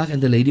a nikah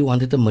and the lady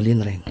wanted R1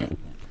 million.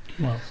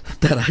 Wow.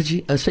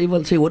 Taraji, sy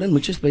woon in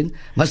Mitchell's Plain,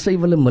 maar sy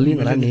wil R1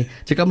 million hê.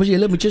 Sy kan mos die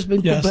hele Mitchell's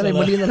Plain koop vir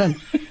R1 million.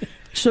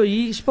 So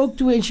he spoke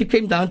to her and she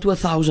came down to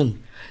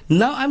 1,000.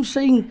 Now I'm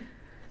saying,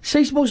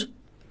 sy's mos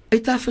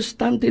uit haar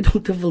verstand het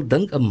om te wil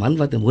dink 'n man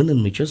wat woon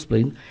in Mitchell's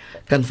Plain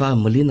kan vir R1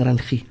 million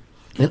gee.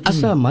 En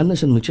as 'n man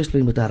is in Mitchell's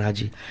Plain met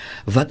Raji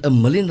wat R1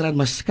 million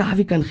maar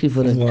skawie kan gee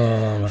vir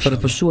 'n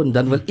persoon,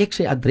 dan wil ek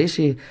sy adres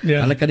hê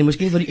en dan kan hy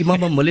miskien vir die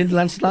iemand R1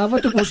 million slawe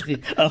toe kos gee.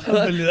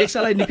 Ek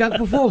sal hy nikah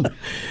perform.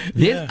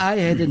 Then I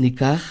had a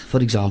nikah,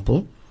 for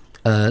example,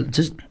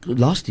 just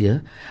last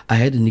year I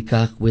had a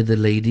nikah where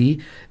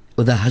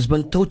the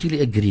husband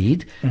totally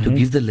agreed to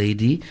give the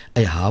lady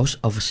a house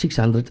of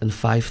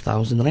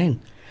 605,000 rand.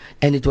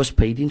 And it was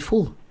paid in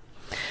full.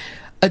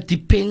 It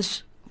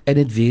depends and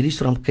it varies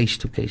from case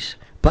to case.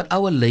 But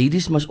our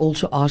ladies must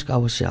also ask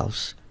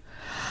ourselves,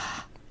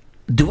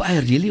 do I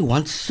really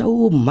want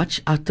so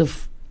much out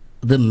of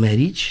the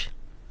marriage?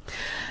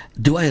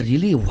 Do I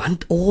really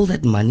want all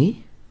that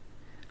money?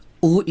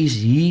 Or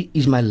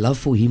is my love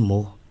for him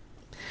more?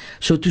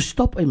 So to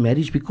stop a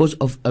marriage because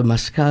of a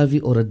maskavi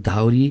or a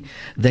dowry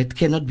that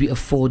cannot be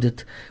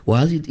afforded,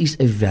 while it is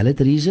a valid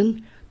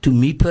reason, to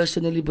me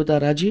personally,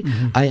 Budaraji,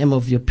 I am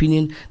of the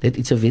opinion that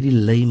it's a very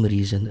lame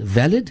reason.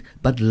 Valid,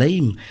 but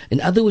lame. In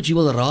other words, you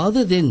will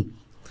rather than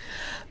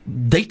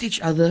date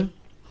each other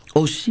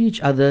or see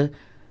each other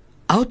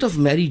out of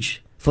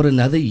marriage for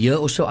another year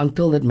or so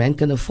until that man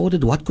can afford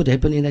it. What could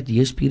happen in that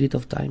year's period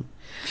of time?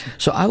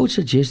 So I would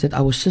suggest that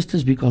our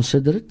sisters be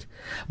considerate,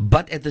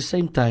 but at the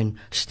same time,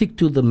 stick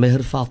to the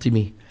Meher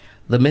Fatimi.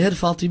 The Meher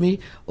Fatimi,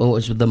 or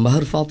the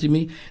Mahar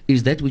Fatimi,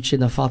 is that which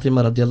Sayyidina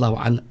Fatima radiallahu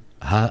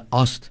anha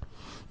asked.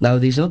 Now,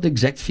 there's not the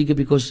exact figure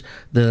because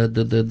the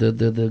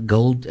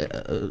gold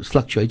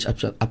fluctuates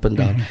up and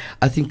down.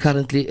 I think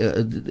currently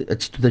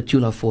it's to the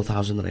tune of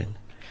 4,000 rand.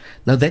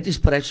 Now, that is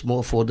perhaps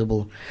more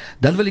affordable.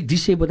 Dan wil ek die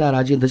sê,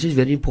 Raji, and this is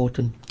very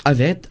important. I've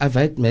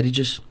had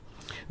marriages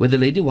where the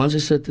lady wants a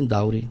certain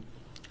dowry,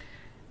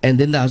 and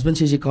then the husband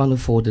says he can't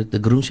afford it. The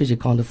groom says he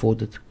can't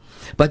afford it.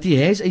 But he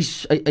has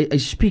a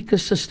speaker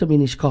system in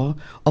his car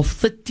of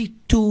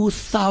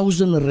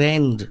 32,000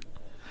 rand.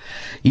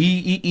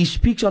 He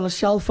speaks on a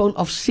cell phone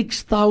of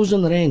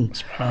 6,000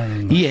 rand.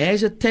 He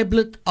has a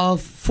tablet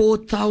of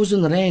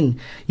 4,000 rand.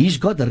 He's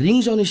got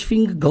rings on his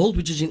finger, gold,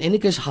 which is in any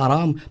case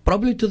haram,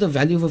 probably to the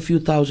value of a few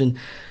thousand.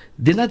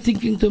 Then I'm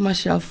thinking to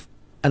myself,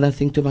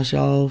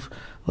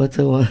 what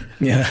a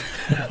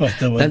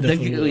dan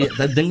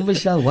dink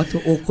myself, what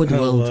an awkward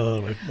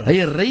world.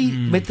 Hy ry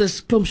met 'n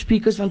klomp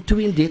speakers van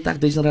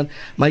 32,000 rand,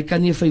 maar hy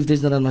kan nie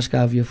 5,000 rand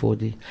maskavie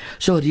afford nie.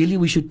 So really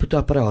we should put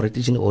our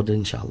priorities in order,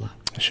 inshallah.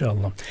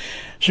 Inshallah.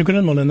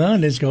 Shukran, Moulana.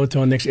 Let's go to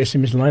our next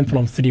SMS line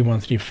from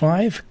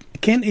 3135.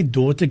 Can a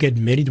daughter get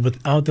married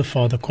without the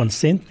father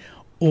consent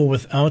or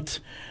without...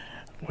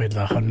 Wait,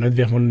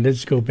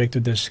 let's go back to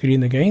the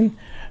screen again.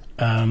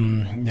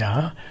 Can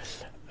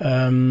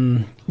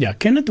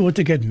a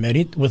daughter get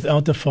married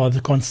without the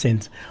father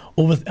consent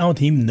or without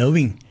him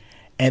knowing?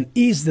 And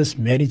is this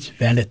marriage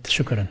valid?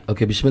 Shukran.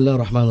 Okay, Bismillah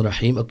ar-Rahman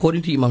ar-Rahim.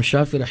 According to Imam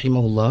Shafi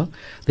rahimahullah,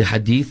 the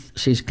hadith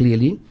says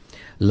clearly,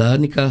 La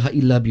nikaha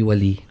illa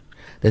biwali.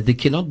 that there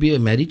cannot be a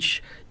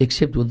marriage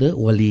except with the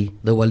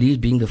wali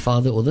being the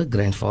father or the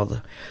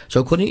grandfather.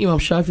 So according to Imam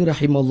Shafi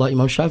rahimahullah,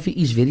 Imam Shafi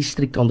is very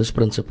strict on this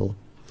principle,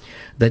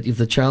 that if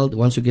the child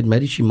wants to get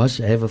married, she must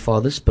have a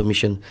father's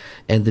permission,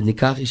 and the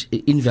nikah is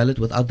invalid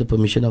without the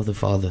permission of the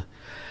father.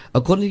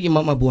 According to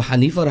Imam Abu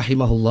Hanifa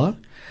rahimahullah,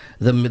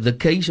 the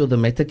case or the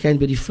matter can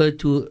be referred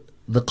to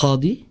the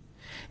qadi,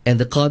 and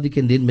the qadi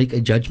can then make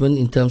a judgment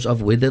in terms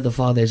of whether the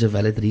father has a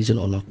valid reason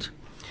or not.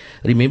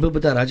 Remember,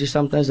 Butaraji,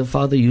 sometimes the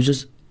father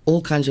uses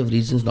all kinds of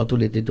reasons not to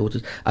let their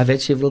daughters. I've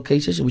had several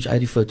cases in which I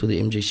refer to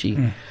the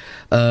MJC.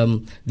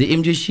 The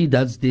MJC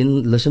does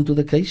then listen to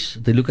the case,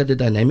 they look at the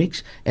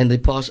dynamics, and they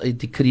pass a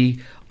decree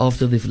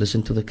after they've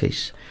listened to the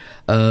case.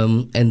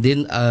 And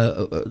then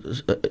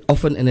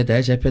often, and it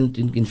has happened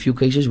in few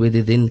cases where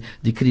they then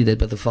decree that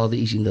but the father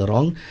is in the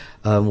wrong.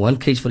 One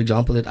case, for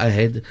example, that I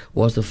had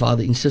was the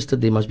father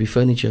insisted there must be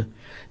furniture,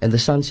 and the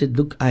son said,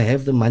 look, I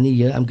have the money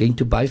here, I'm going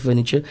to buy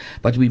furniture,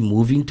 but we're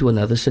moving to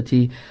another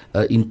city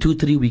in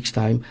 2-3 weeks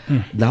time.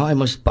 Now I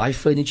must buy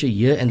furniture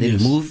here and then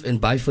move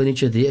and buy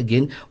furniture there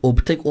again, or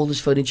take all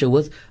this furniture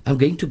with. I'm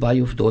going to buy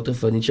your daughter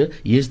furniture,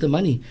 here's the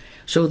money.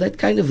 So that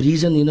kind of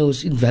reason,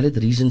 is invalid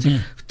reasons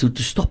to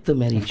stop the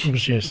marriage. Of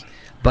course, yes.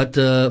 But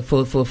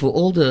for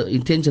all the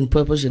intents and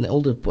purpose and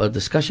all the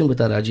discussion with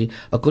Araji,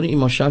 according to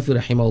Imam Shafi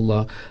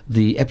rahimahullah,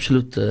 the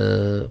absolute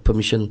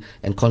permission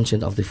and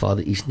consent of the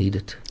father is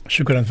needed.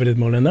 Shukran for that,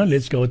 Moulana.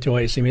 Let's go to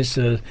our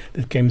SMS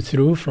that came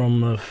through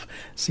from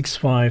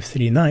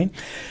 6539.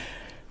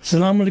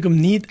 Assalamu alaikum.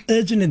 Need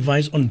urgent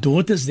advice on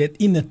daughters that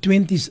in their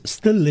 20s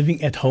still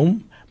living at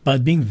home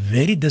but being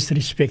very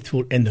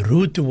disrespectful and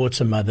rude towards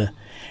her mother.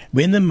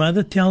 When the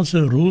mother tells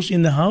her rules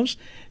in the house,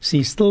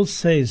 she still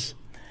says,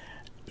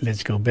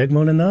 let's go back,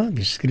 Moulana.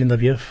 Die screen daar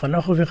weer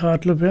vanaf weer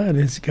gehardloop.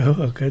 Let's go,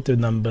 okay, to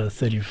number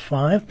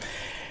 35.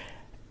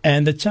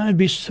 And the child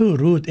be so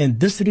rude and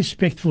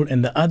disrespectful,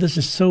 and the others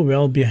is so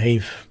well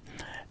behaved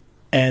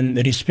and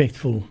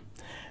respectful,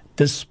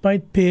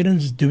 despite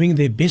parents doing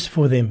their best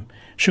for them.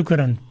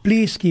 Shukran,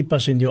 please keep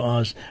us in your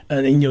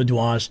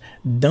du'as.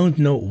 Don't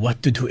know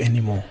what to do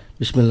anymore.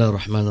 Bismillah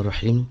ar-Rahman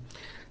ar-Rahim.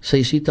 Sy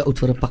is nie te oud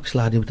vir 'n pak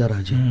slaag nie, met haar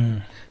Raji.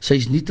 Sy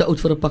is nie te oud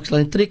vir 'n pak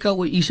slaag. Trek haar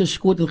oor se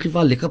skoot en gee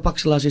haar lekker pak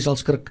slaag, sy sal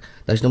skrik.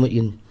 That's number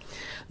 1.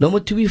 Number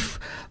 2,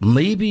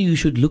 maybe you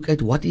should look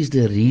at what is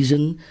the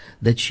reason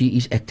that she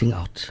is acting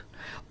out.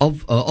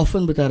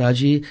 Often with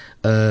Raji,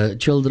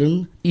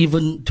 children,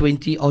 even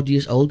 20 odd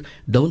years old,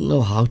 don't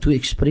know how to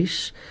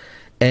express,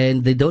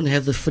 and they don't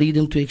have the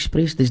freedom to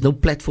express. There's no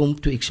platform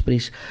to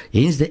express.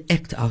 Hence they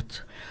act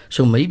out.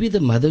 So maybe the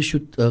mother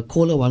should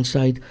call her one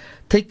side,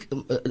 take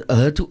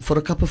her for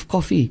a cup of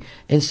coffee,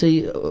 and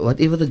say,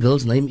 whatever the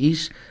girl's name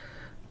is,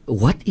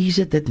 what is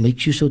it that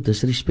makes you so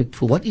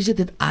disrespectful? What is it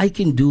that I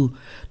can do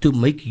to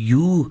make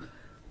you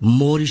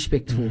more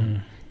respectful?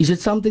 Is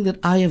it something that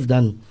I have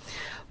done?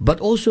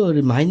 But also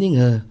reminding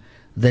her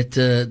that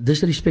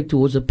disrespect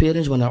towards the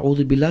parents, when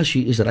A'udhu Billah,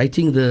 she is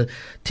writing the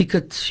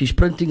ticket, she's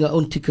printing her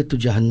own ticket to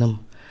Jahannam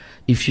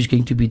if she's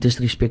going to be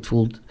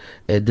disrespectful,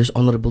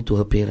 dishonorable to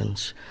her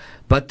parents.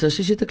 But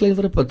sy sê te klein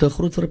vir 'n te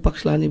groot vir 'n pak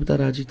slaan nie, met haar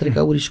Raji. Trek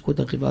haar oor die skoot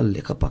en gee haar 'n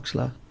lekker pak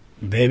slaan.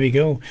 There we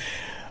go.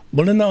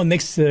 Well, now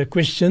next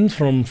question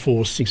from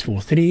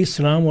 4643.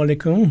 Assalamu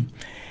alaikum.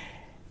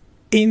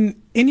 In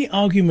any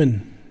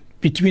argument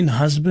between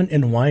husband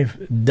and wife,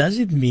 does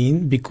it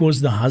mean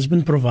because the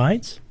husband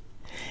provides,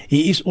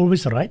 he is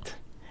always right,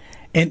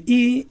 and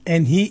he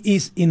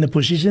is in a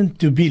position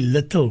to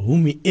belittle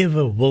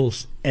whomever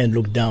wills and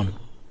look down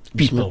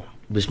people?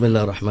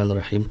 Bismillah ar-Rahman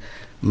ar-Rahim.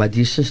 My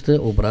dear sister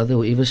or brother,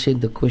 whoever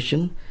sent the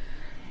question,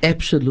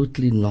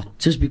 absolutely not.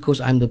 Just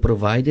because I'm the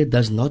provider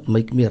does not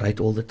make me right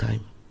all the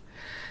time.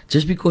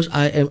 Just because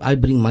I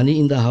bring money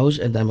in the house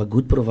and I'm a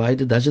good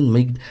provider doesn't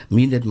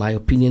mean that my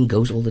opinion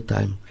goes all the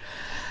time.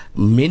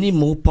 Many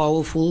more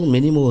powerful,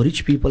 many more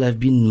rich people have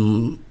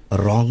been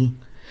wrong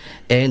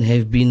and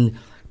have been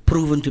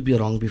proven to be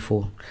wrong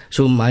before.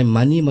 So my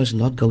money must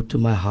not go to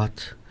my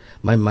heart.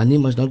 My money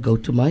must not go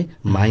to my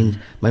mind.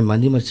 My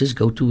money must just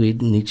go to where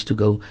it needs to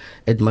go.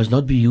 It must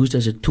not be used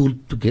as a tool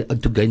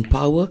to gain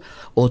power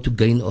or to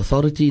gain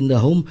authority in the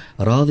home.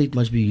 Rather, it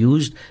must be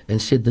used and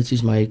said, this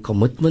is my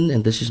commitment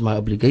and this is my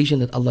obligation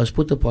that Allah has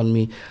put upon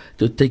me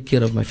to take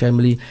care of my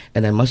family.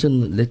 And I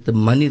mustn't let the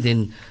money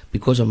then,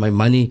 because of my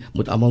money,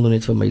 moet almal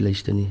net vir my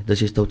luister nie.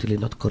 This is totally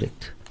not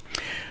correct.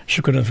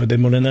 Shukran for that,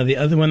 Moulana. The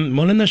other one,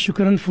 Moulana,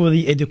 shukran for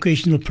the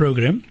educational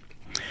program.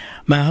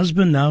 My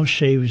husband now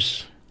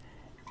shaves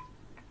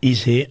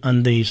his hair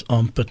under his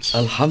armpits.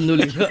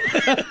 Alhamdulillah.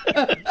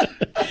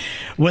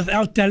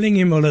 Without telling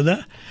him,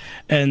 Moulana,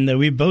 and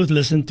we both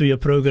listened to your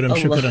program.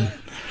 Shukran.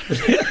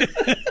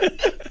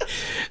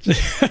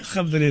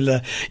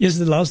 Alhamdulillah. Yes,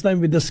 the last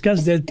time we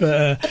discussed that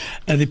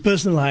the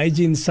personal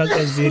hygiene, such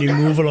as the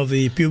removal of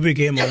the pubic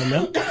hair,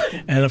 Moulana.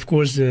 And of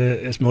course,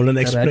 as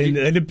Moulana explained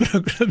in the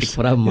program.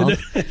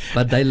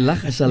 But they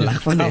lach is a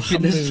lach van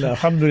happiness.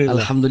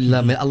 Alhamdulillah.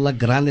 Alhamdulillah. May Allah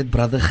grant it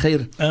brother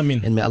Khair.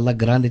 Amen. And may Allah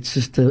grant it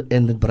sister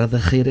and brother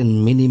Khair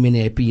and many,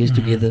 many happy years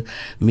together.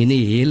 Many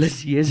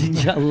years,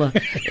 inshallah.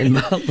 And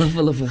may Allah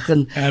hulle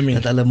vergun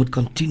dat hulle moet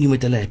continue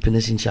met hulle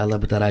happiness, inshallah,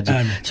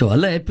 Bataraji. So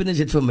hulle happiness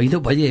het vir my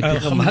nou baie happy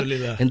gemaak.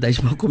 En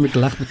dis maar kom ek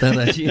lag,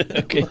 Bataraji.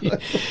 Okay.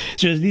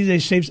 So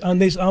these shapes on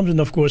these arms, and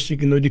of course, you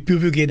know, the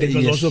pubic hair, that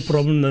was also a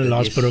problem in the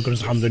last program,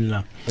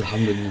 alhamdulillah.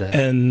 Alhamdulillah.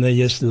 And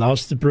yes,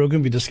 last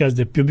program we discussed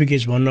the pubic hair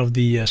is one of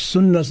the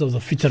sunnahs of the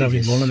fitrah,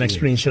 with Moulana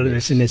explained,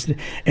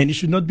 and it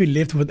should not be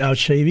left without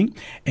shaving,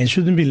 and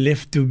shouldn't be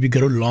left to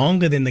grow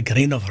longer than the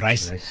grain of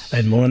rice,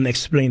 that Moulana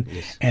explained.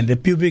 And the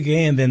pubic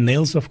hair and the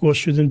nails, of course,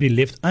 shouldn't be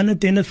left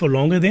unattended for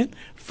longer than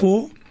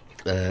 40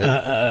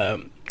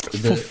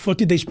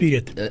 days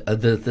period.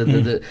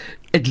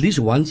 At least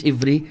once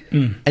every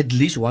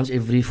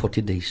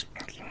 40 days.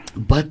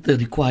 But the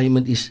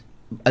requirement is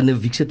in 'n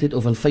week se tyd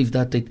of in 5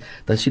 dae tyd,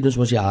 dan sien ons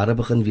mos die hare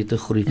begin weer te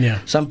groei.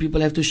 Some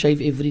people have to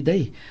shave every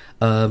day.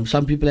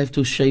 Some people have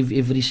to shave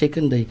every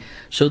second day.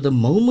 So the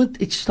moment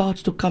it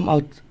starts to come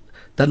out,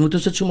 dan moet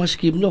ons dit so maar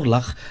skep nog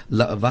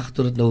wag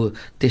tot dit nou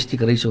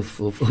testikreis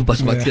of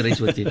basmati reis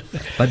word.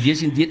 But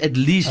yes, indeed, at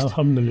least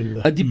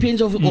alhamdulillah. It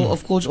depends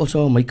of course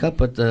also on makeup,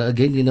 but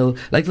again, you know,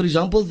 like for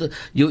example,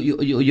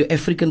 your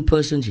African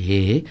person's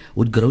hair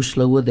would grow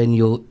slower than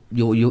your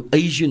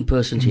Asian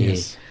person's hair.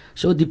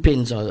 So it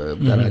depends,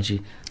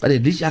 Butaraji. But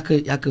at least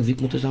elke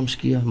week moet ons hom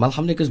skeer. Maar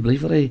alhamdulillah is bly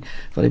vir hy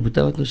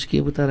boeta wat nou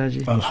skeer,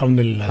 Butaraji.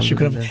 Alhamdulillah.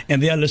 Shukran.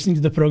 And they are listening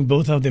to the program,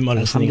 both of them are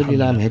listening.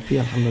 Alhamdulillah, I'm happy,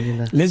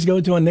 alhamdulillah. Let's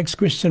go to our next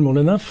question,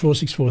 Moulana.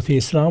 4643.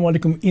 Assalamu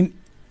alaikum.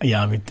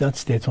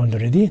 That's that one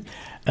already.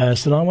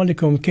 Assalamu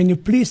alaikum. Can you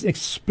please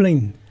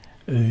explain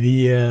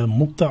the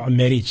Mut'a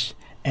marriage?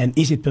 And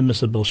is it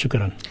permissible?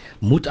 Shukran.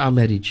 Mut'a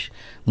marriage.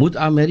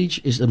 Mut'a marriage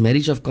is a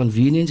marriage of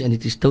convenience, and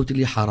it is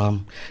totally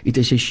haram. It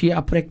is a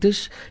Shia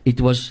practice.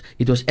 It was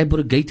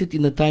abrogated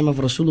in the time of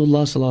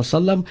Rasulullah sallallahu alaihi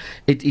wasallam.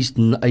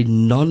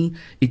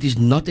 It is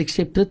not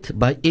accepted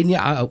by any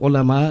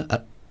ulama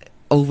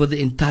over the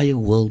entire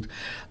world.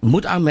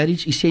 Mut'a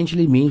marriage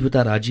essentially means,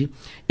 Butaraji,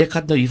 ek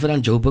gaan nou hier van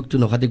Joburg toe,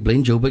 nou gaan ek bly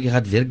in Joburg, ek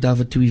gaan werk daar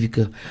vir 2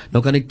 weke.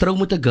 Nou kan ek trou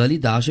met 'n girlie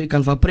daar, so ek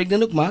kan van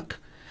pregnant ook maak.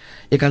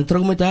 Ek kan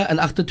trou met haar en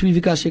agter 2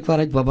 weke sê ek vir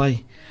haar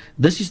bye-bye.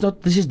 This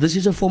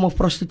is a form of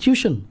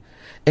prostitution.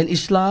 And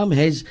Islam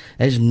has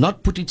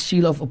not put its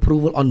seal of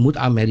approval on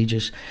mut'a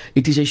marriages.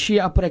 It is a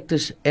Shia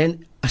practice,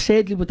 and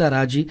sadly,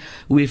 Butaraji,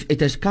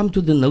 it has come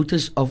to the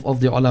notice of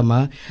the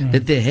ulama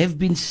that there have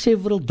been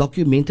several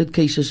documented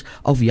cases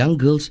of young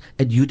girls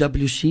at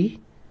UWC,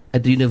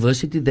 at the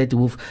university,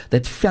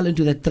 that fell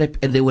into that trap,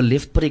 and they were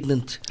left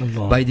pregnant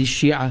by the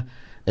Shia.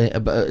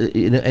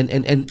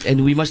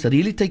 And we must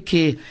really take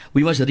care.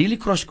 We must really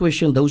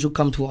cross-question those who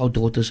come to our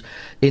daughters,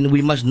 and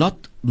we must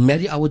not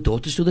marry our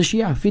daughters to the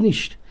Shia.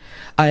 Finished.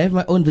 I have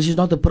my own. This is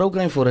not the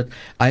program for it.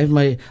 I have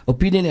my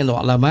opinion, and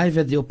ulama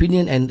have the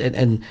opinion,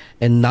 and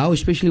now,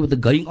 especially with the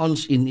going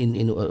ons in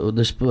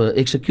this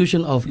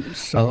execution of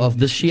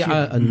the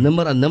Shia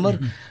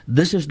Nimr,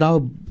 this is now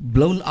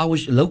blown our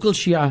local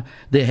Shia.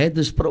 They had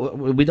this.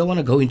 We don't want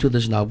to go into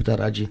this now,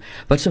 Butaraji.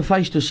 But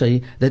suffice to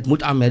say that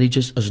mut'a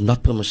marriages is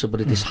not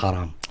permissible. It is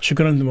haram.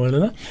 Shukran,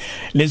 Moulana.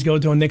 Let's go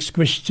to our next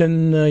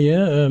question.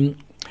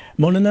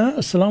 Moulana,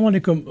 assalamu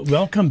alaikum.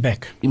 Welcome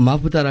back.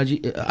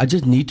 I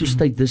just need to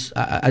state this.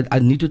 I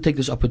need to take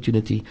this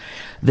opportunity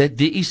that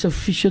there is a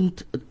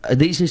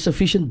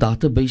sufficient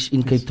database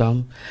in Cape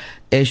Town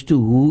as to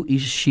who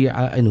is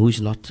Shia and who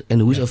is not,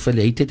 and who is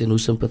affiliated and who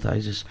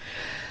sympathizes.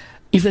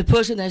 If a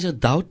person has a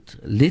doubt,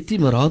 let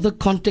him rather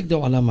contact the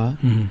ulama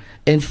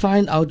and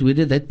find out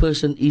whether that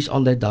person is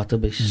on that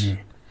database.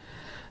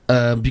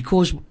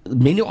 Because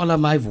many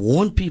ulama have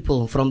warned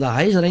people, from the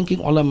highest ranking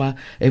ulama,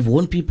 have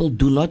warned people,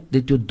 do not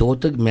let your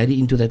daughter marry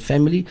into that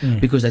family,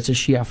 because that's a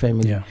Shia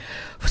family.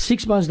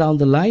 6 months down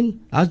the line,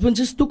 husband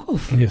just took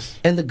off.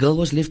 And the girl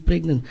was left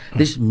pregnant.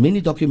 There's many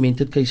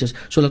documented cases.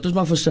 So let us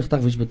maar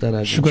voorsigtig wees met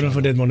haar. Shukran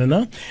for that,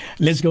 Moulana.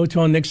 Let's go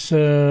to our next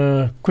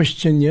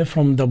question here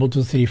from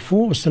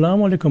 2234.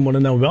 Assalamu alaikum,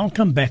 Moulana.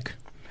 Welcome back.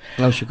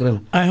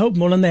 I hope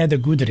Moulana had a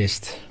good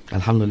rest.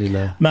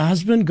 Alhamdulillah. My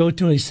husband go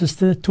to his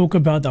sister, talk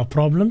about our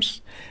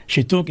problems.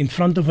 She talk in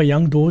front of her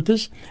young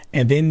daughters,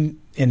 and then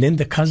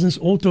the cousins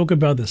all talk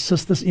about the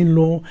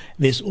sisters-in-law.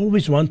 There's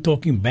always one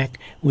talking back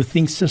who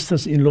thinks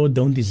sisters-in-law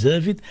don't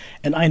deserve it,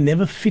 and I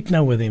never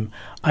fitna with him.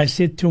 I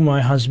said to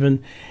my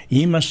husband,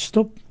 he must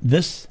stop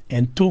this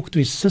and talk to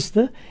his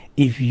sister.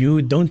 If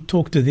you don't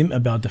talk to them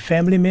about the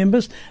family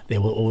members, they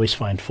will always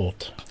find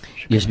fault.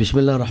 Yes,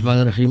 Bismillah ar-Rahman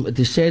ar-Rahim. It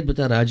is said,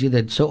 Butaraji,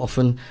 that so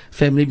often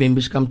family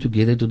members come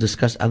together to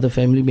discuss other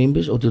family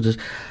members, or to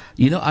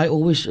I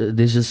always,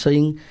 there's a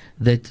saying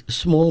that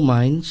small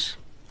minds,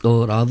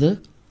 or rather,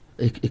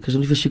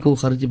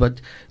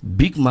 but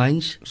big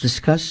minds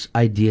discuss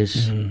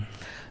ideas.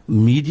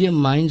 Medium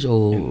minds,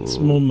 or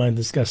small minds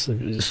discuss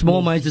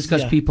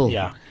people.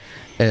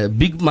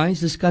 Big minds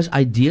discuss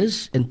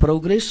ideas and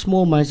progress.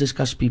 Small minds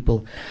discuss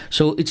people.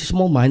 So it's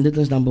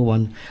small-mindedness, number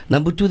one.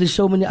 Number two, there's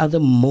so many other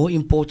more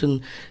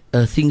important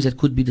things that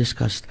could be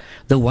discussed.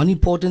 The one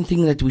important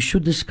thing that we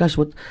should discuss,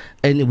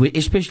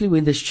 especially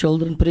when there's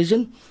children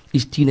present,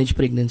 is teenage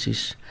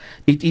pregnancies.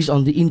 It is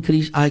on the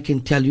increase. I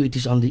can tell you it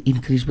is on the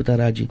increase with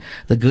Araji.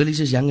 The girl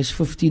is as young as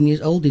 15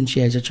 years old and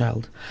she has a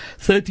child.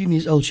 13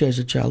 years old, she has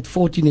a child.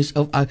 14 years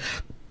old.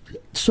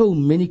 So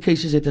many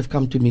cases that have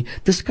come to me.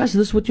 Discuss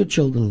this with your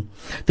children.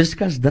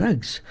 Discuss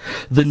drugs,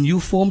 the new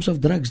forms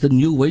of drugs, the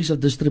new ways of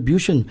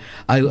distribution.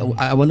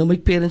 I want to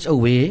make parents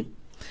aware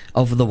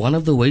of one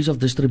of the ways of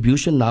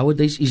distribution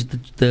nowadays is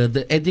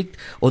the addict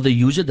or the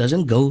user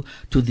doesn't go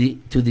to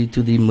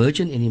the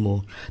merchant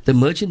anymore. The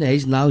merchant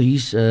has now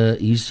his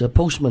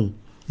postman,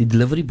 the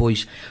delivery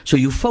boys. So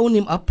you phone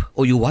him up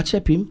or you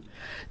WhatsApp him,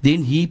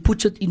 then he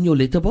puts it in your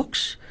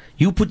letterbox.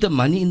 You put the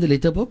money in the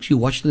letterbox, you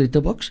watch the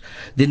letterbox,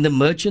 then the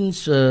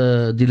merchant's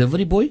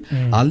delivery boy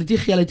haal net die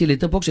geld uit die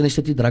letterbox en hy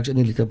sit die drugs in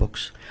die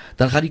letterbox.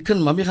 Dan gaan die kind,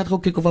 mami gaan gou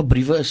kyk of daar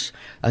briewe is.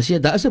 As jy,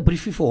 daar is 'n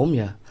briefie vir hom,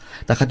 ja.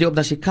 Dan gaan jy op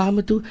na sy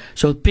kamer toe.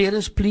 So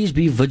parents, please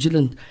be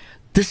vigilant.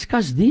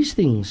 Discuss these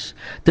things.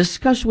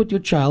 Discuss with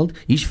your child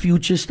his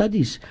future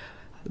studies.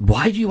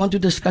 Why do you want to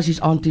discuss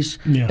his aunties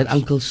and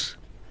uncles?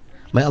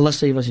 May Allah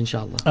save us,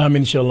 inshallah.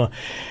 Amen, inshallah.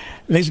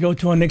 Let's go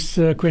to our next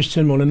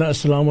question, Moulana.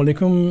 Assalamu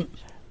alaikum.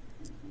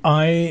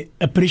 I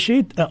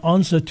appreciate the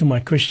answer to my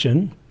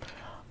question.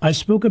 I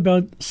spoke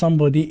about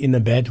somebody in a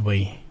bad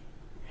way.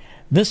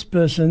 This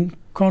person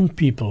conned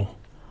people.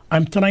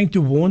 I'm trying to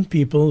warn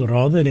people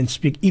rather than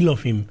speak ill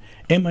of him.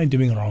 Am I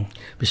doing wrong?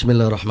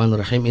 Bismillah ar-Rahman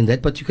ar-Rahim. In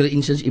that particular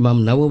instance,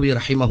 Imam Nawawi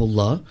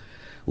rahimahullah,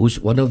 who's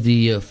one of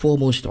the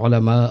foremost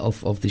ulama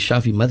of the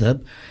Shafi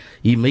madhab,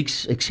 he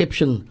makes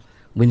exception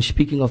when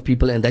speaking of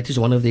people, and that is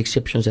one of the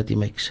exceptions that he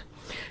makes.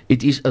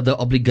 It is the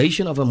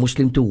obligation of a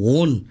Muslim to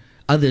warn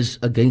others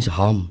against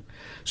harm.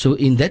 So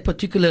in that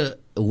particular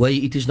way,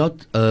 it is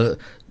not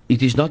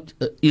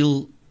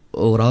ill,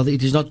 or rather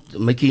it is not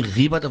making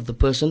ghibat of the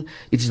person.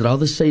 It is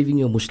rather saving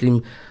your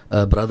Muslim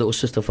brother or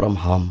sister from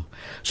harm.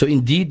 So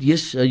indeed,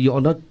 yes, you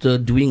are not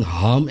doing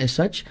harm as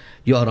such.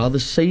 You are rather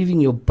saving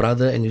your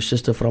brother and your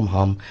sister from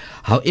harm.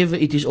 However,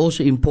 it is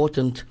also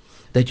important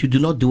that you do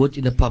not do it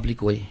in a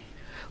public way.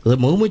 The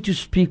moment you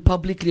speak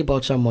publicly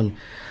about someone,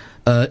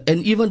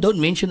 and even don't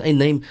mention a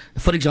name.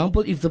 For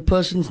example, if the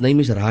person's name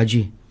is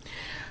Raji,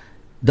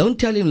 don't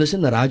tell him,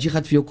 listen, Raji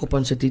gaat vir jou kop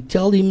aan sit.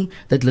 Tell him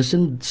that,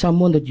 listen,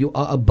 someone that you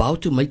are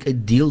about to make a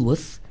deal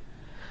with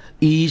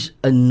is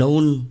a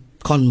known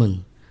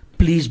conman.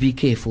 Please be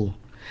careful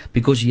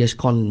because he has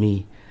conned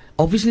me.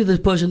 Obviously, the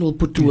person will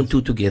put two and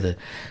two together.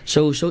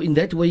 So in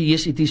that way,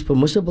 yes, it is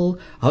permissible.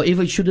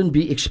 However, it shouldn't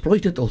be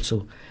exploited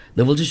also.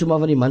 Dan wil jy sommer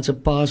van die man se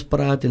paas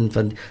praat en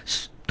van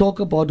talk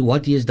about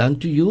what he has done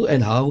to you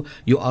and how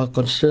you are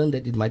concerned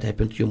that it might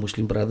happen to your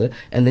Muslim brother,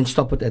 and then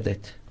stop it at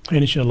that.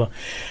 Inshallah.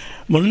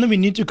 Moulana, we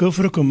need to go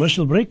for a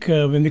commercial break.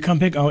 When we come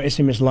back, our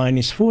SMS line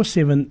is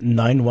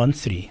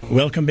 47913.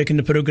 Welcome back in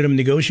the program,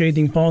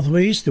 Negotiating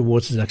Pathways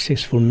Towards a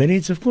Successful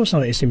Marriage. Of course,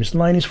 our SMS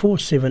line is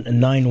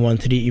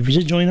 47913. If you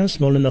just join us,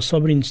 Moulana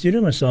Sabri in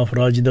studio, myself,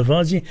 Raji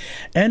Davaji,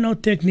 and our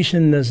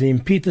technician, Nazim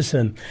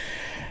Peterson.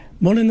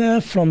 Moulana,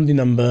 from the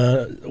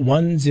number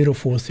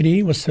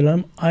 1043,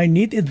 wassalam, I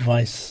need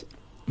advice.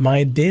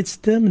 My dad's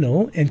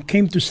terminal and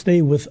came to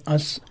stay with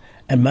us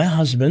and my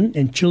husband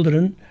and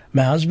children.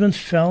 My husband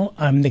felt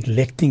I'm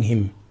neglecting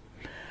him.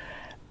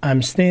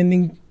 I'm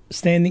standing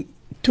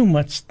too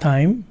much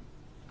time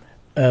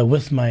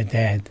with my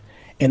dad,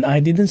 and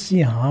I didn't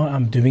see how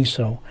I'm doing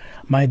so.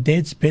 My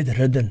dad's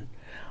bedridden.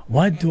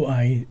 What do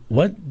I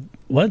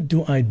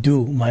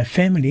do? My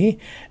family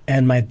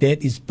and my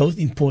dad is both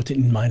important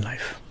in my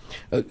life.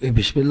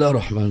 Bismillah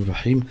ar-Rahman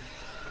ar-Rahim.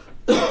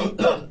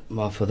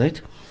 For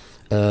that,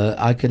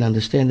 I can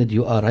understand that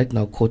you are right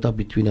now caught up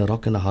between a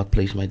rock and a hard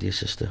place, my dear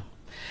sister.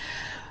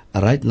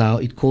 Right now,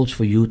 it calls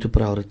for you to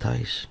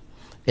prioritize.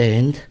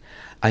 And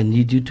I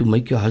need you to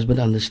make your husband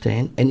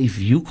understand. And if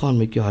you can't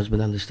make your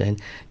husband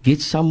understand, get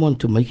someone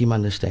to make him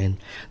understand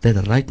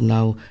that right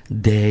now,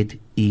 dad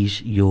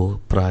is your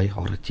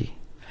priority.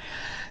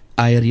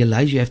 I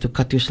realize you have to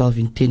cut yourself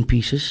in 10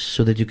 pieces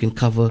so that you can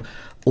cover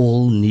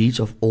all needs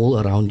of all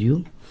around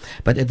you.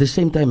 But at the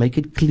same time, make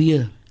it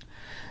clear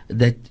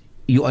that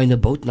you are in a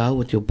boat now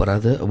with your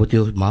brother, with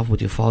your mom, with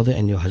your father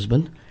and your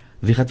husband.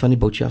 Wie gaat van die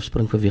bootje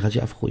afspring, vir wie gaat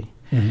jy afgooi?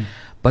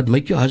 But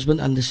make your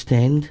husband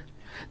understand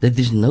that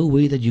there's no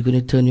way that you're going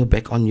to turn your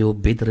back on your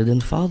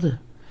bedridden father.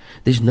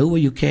 There's no way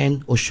you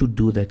can or should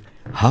do that.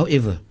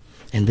 However,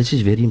 and this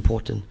is very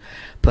important,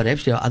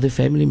 perhaps there are other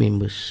family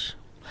members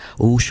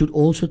who should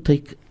also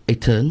take a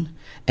turn,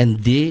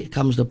 and there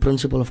comes the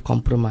principle of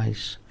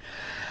compromise.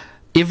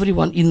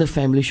 Everyone in the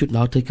family should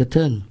now take a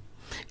turn.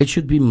 It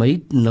should be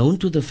made known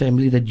to the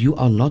family that you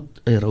are not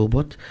a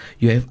robot.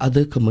 You have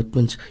other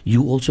commitments.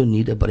 You also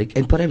need a break.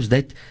 And perhaps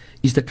that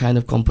is the kind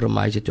of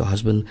compromise that your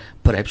husband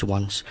perhaps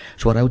wants.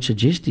 So what I would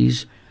suggest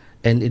is,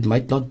 and it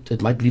might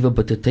leave a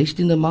bitter taste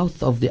in the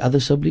mouth of the other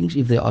siblings,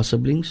 if there are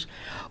siblings,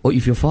 or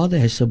if your father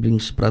has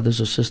siblings, brothers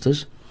or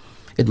sisters.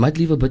 It might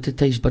leave a bitter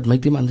taste, but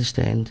make them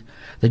understand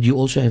that you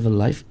also have a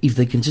life if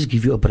they can just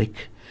give you a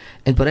break.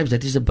 And perhaps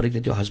that is the break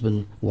that your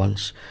husband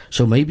wants.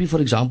 So maybe,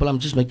 for example, I'm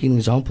just making an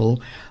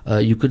example,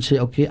 you could say,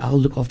 okay, I'll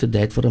look after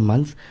dad for a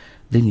month,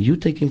 then you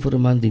take him for a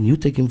month, then you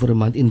take him for a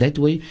month. In that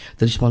way,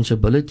 the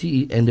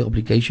responsibility and the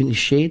obligation is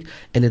shared,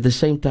 and at the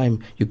same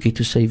time, you get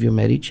to save your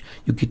marriage,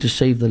 you get to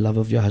save the love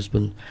of your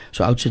husband.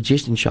 So I would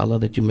suggest, inshallah,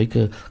 that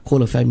you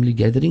call a family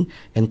gathering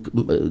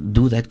and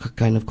do that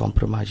kind of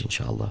compromise,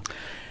 inshallah.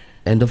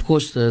 And of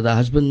course, the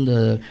husband,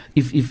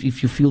 if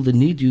you feel the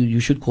need,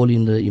 you should call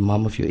in the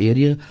imam of your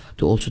area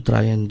to also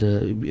try and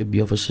be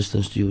of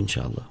assistance to you,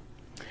 inshallah.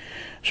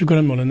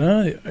 Shukran,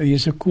 Moulana.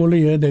 There's a caller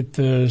here that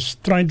is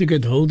trying to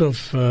get hold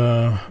of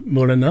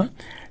Moulana.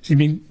 She's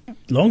been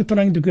long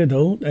trying to get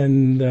hold,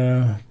 and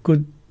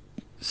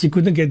she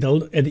couldn't get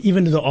hold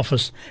even to the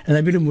office. And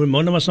I believe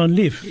Moulana was on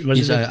leave.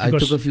 I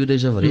took a few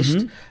days of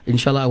rest.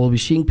 Inshallah, I will be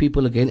seeing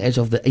people again as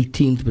of the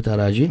 18th,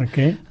 Butaraji.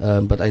 Okay.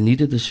 But I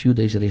needed this few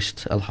days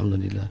rest,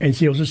 alhamdulillah. And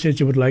she also said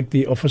she would like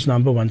the office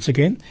number once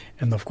again,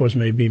 and of course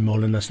maybe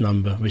Moulana's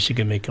number, where she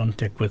can make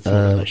contact with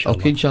Moulana, inshallah.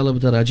 Okay, inshallah,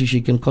 Butaraji,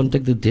 she can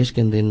contact the desk,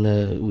 and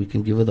then we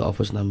can give her the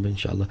office number,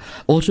 inshallah.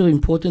 Also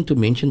important to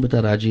mention,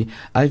 Butaraji,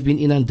 I've been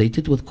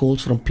inundated with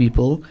calls from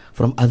people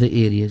from other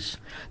areas.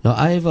 Now,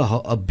 I have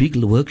a big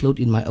workload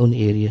in my own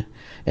area,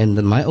 and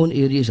my own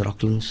area is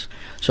Rocklands.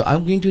 So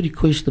I'm going to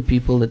request the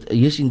people that,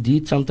 yes,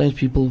 indeed, sometimes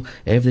people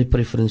have their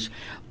preference,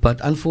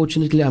 but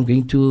unfortunately, I'm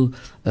going to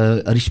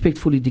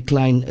respectfully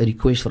decline a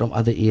request from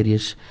other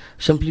areas,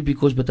 simply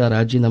because,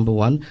 Bataraji, number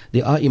one,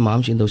 there are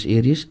imams in those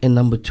areas, and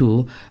number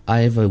two,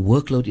 I have a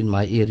workload in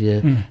my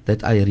area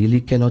that I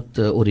really cannot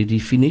already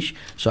finish,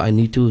 so I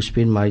need to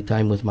spend my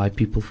time with my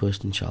people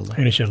first, inshallah.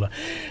 Inshallah.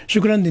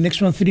 Shukran. The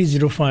next one,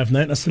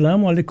 3059.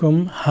 Assalamu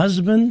alaikum.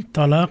 Husband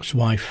talaq's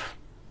wife.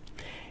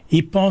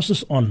 He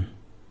passes on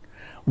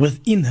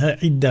within her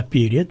iddah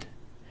period,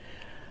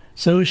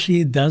 so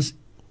she does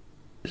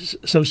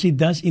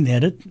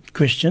inherit.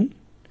 Question: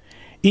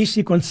 is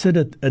she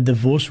considered a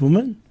divorced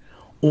woman,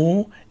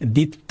 or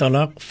did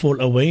talaq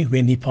fall away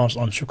when he passed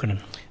on?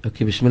 Shukran.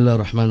 Okay, Bismillah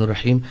ar-Rahman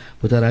ar-Rahim.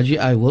 Butaraji,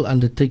 I will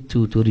undertake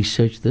to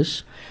research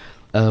this,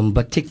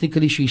 but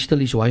technically she is still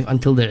his wife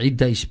until the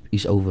iddah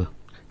is over.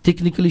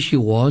 Technically she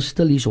was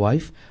still his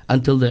wife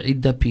until the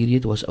iddah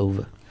period was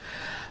over.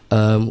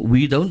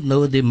 We don't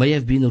know. There may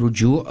have been a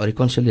ruju, or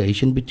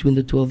reconciliation between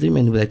the two of them,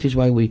 and that is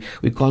why we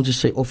can't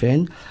just say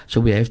offhand. So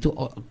we have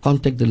to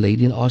contact the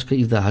lady and ask her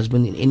if the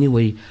husband in any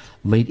way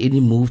made any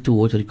move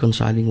towards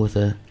reconciling with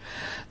her.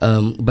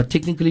 But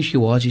technically she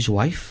was his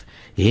wife,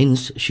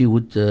 hence she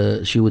would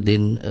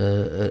then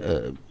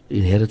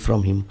inherit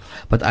from him.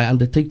 But I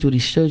undertake to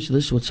research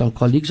this with some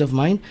colleagues of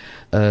mine,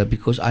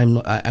 because I'm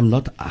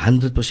not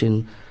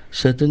 100%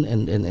 certain,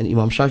 and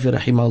Imam Shafi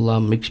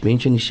rahimahullah makes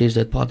mention. He says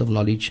that part of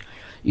knowledge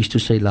is to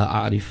say la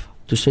a'rif,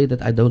 to say that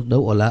I don't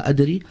know, or la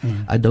adri,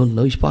 I don't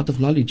know, is part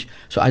of knowledge.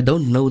 So I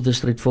don't know the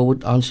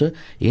straightforward answer,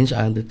 hence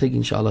I undertake,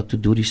 inshallah, to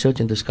do research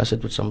and discuss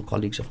it with some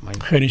colleagues of mine.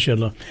 Khair,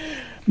 inshallah.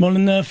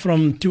 Moulana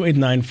from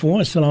 2894,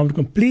 assalamu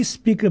alaikum. Please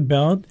speak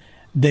about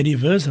the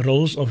reverse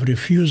roles of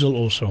refusal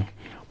also.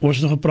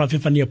 Ons nog gepraat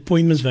van die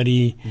appointments waar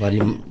die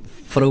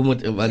vrou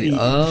moet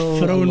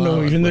vrou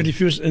nou, you know,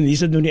 refuse, and he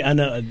said no, the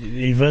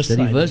reverse the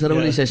side. Reverse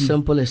role is as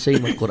simple as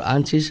saying what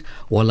Quran says,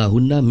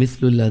 وَلَهُنَّ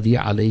مِثْلُ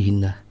الَّذِي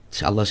عَلَيْهِنَّ.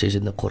 Allah says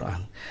in the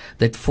Quran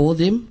that for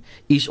them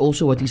is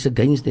also what is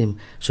against them.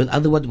 So in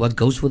other words, what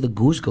goes for the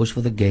goose goes for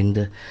the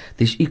gander.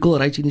 There's equal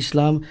rights in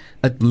Islam.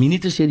 Het nie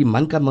te sê die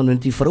man kan maar net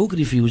die vrou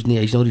refuse nie,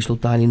 hy's nou die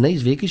sultan nie. Nee,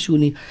 is week so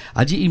nie.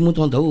 As jy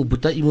moet onthou,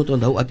 boeta jy moet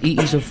onthou, as jy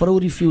is 'n vrou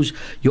refuse,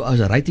 you are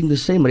writing the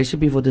same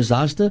recipe for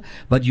disaster,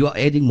 but you are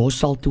adding more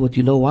salt to it.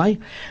 You know why?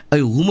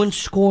 A woman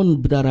scorned,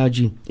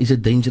 Butaraji, is a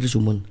dangerous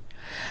woman.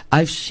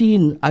 I've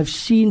seen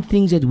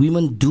things that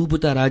women do,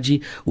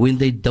 Butaraji, when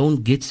they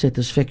don't get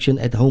satisfaction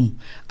at home.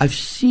 I've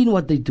seen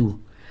what they do.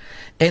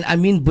 And I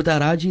mean,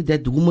 Butaraji,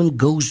 that woman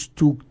goes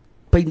to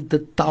paint the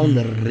town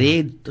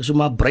red,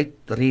 so bright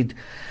red,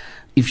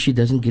 if she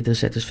doesn't get her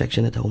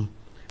satisfaction at home.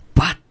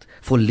 But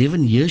for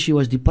 11 years she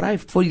was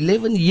deprived. For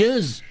 11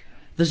 years,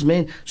 this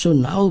man. So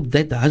now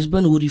that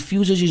husband who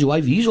refuses his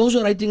wife, he's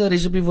also writing a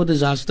recipe for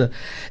disaster.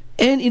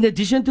 And in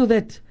addition to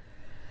that,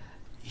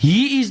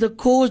 he is the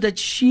cause that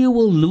she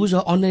will lose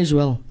her honor as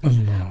well.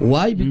 Allah.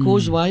 Why?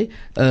 Because why?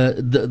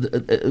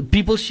 The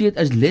people see it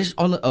as less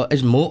honor,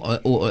 as more,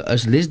 or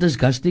as less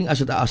disgusting as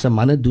a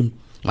man doen.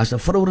 As a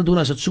vrou doen,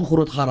 as het so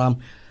groot haram.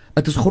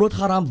 Het is groot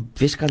haram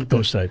Weskant.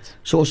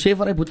 So sê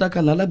vir hy boeta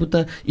kanala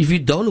boeta, if you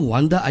don't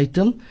want the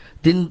item,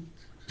 then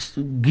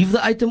give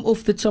the item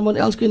off that someone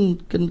else can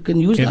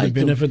use the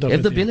item.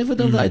 Have the benefit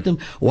of the item.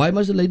 Why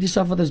must the lady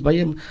suffer? That's by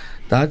him.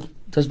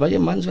 That's by a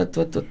man wat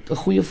 'n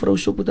goeie vrou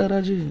soek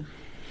Butaraji.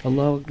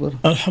 Allahu Akbar.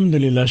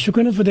 Alhamdulillah.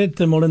 Shukran for that,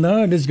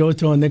 Moulana. Let's go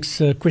to our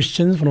next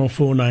question from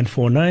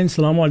 4949.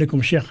 Assalamu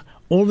alaikum, Sheikh.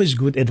 Always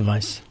good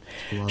advice.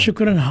 Wow.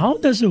 Shukran, how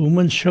does a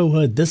woman show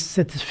her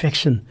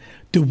dissatisfaction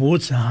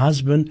towards her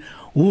husband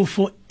who will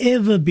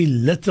forever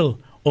belittle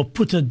or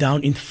put her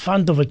down in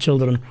front of her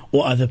children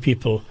or other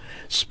people?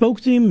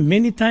 Spoke to him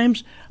many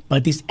times,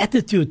 but his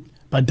attitude,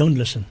 but don't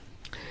listen.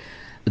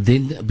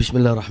 Then,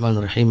 Bismillah ar-Rahman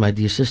ar-Rahim, my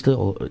dear sister,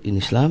 or in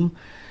Islam,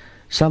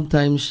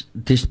 sometimes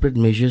desperate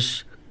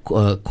measures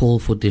call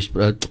for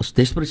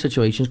desperate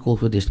situations call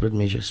for desperate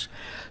measures.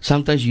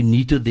 Sometimes you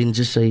need to then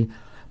just say,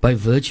 by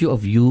virtue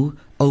of you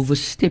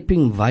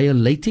overstepping,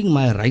 violating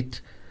my right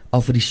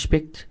of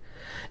respect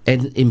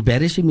and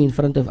embarrassing me in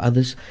front of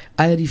others,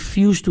 I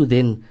refuse to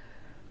then,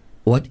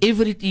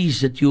 whatever it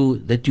is that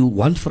you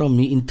want from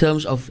me in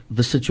terms of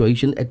the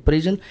situation at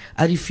present,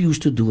 I refuse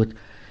to do it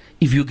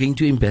if you're going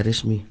to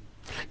embarrass me.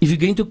 If you're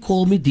going to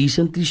call me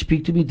decently,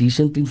 speak to me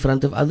decently in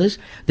front of others,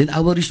 then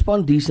I will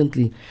respond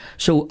decently.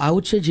 So I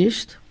would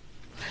suggest,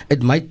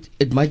 it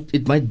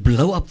might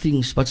blow up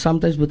things, but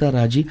sometimes with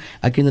Araji,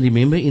 I can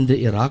remember in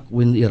the Iraq,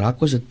 when Iraq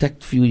was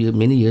attacked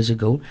many years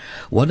ago,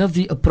 one of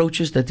the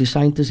approaches that the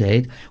scientists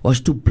had was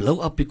to blow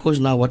up, because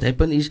now what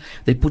happened is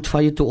they put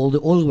fire to all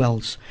the oil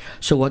wells.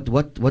 So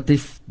what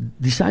they've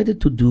decided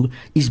to do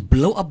is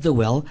blow up the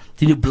well,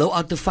 then you blow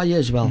out the fire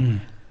as well.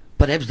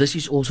 Perhaps this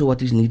is also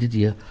what is needed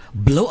here.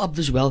 Blow up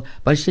this well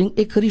by saying,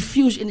 ek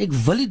refuse en ek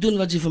wil nie doen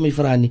wat jy vir my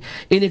vra nie.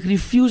 En ek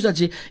refuse dat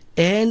jy,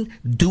 and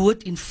do it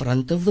in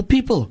front of the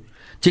people.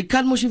 Jy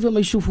kan mos nie vir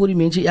my so voor die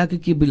mense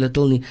elke keer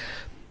belittle nie.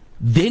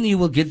 Then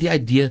you will get the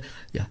idea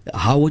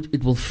how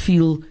it will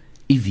feel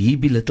if he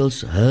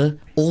belittles her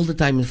all the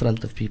time in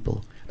front of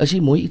people. As jy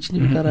mooi iets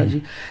nie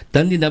Karaji.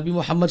 Dan die Nabi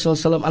Muhammad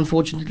sallam,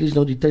 unfortunately is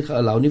nou die tyd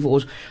geallow nie vir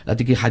ons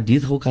dat ek die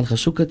hadith gou kan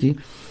gesoek het nie.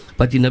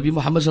 But die Nabi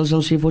Muhammad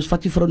sallam sê vir ons,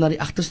 vat die vrou na die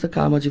agterste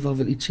kamer as jy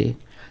wil iets sê.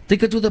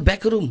 Take her to the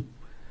back room.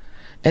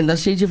 En dan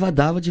sê jy wat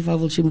daar wat jy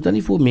wil sê, moet dan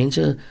nie voor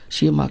mense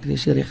seer maak nie,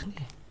 sê reg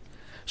nie.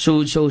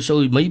 So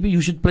maybe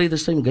you should play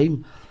the same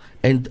game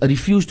and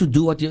refuse to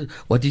do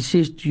what he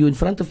says to you in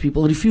front of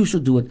people. Refuse to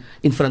do it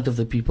in front of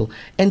the people.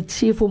 And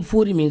sê vir hom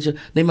voor die mense,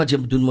 nee maar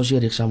jy doen mos jy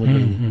reg saam met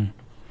my.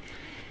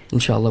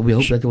 Inshallah, we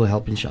hope that will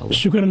help, inshallah.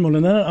 Shukran,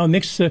 Moulana. Our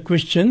next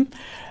question.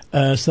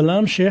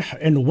 Salam, Sheikh.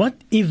 And what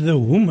if the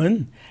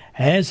woman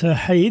has her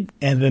haid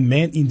and the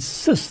man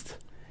insists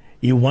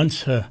he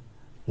wants her?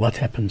 What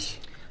happens?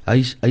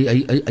 I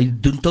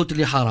do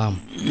totally haram.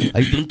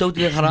 I do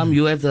totally haram.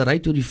 You have the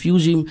right to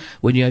refuse him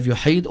when you have your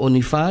haid or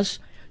nifas.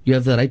 You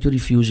have the right to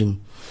refuse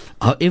him.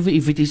 However,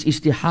 if it is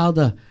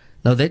istihada,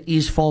 now that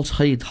is false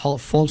haid,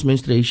 false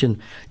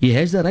menstruation. He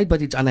has the right,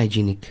 but it's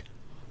unhygienic.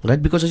 Right?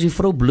 Because as jy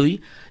vrou bloei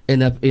en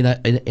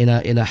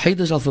 'n haid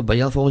is al verby,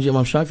 volgens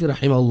Imam Shafi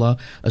rahimahullah,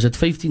 as dit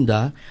 15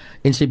 dae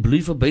en sy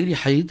bloei verby die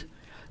haid,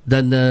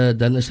 dan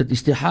is dit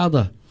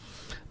istihada.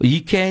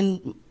 You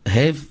can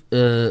have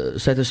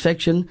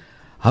satisfaction,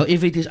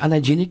 however it is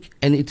unhygienic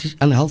and it is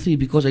unhealthy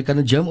because I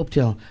can't germ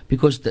optel,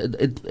 because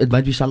it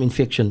might be some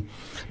infection.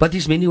 But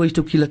there's many ways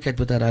to kill a cat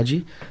with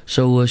Araji,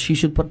 so she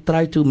should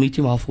try to meet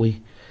him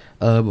halfway.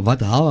 Wat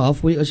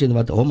halfway is en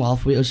wat hom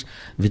halfway is,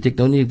 weet ek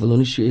nou nie, ek wil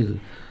nou nie sê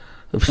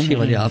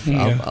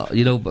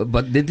you know,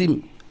 but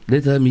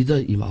let her meet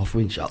him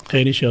halfway, inshallah.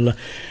 Inshallah.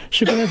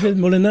 Shukran,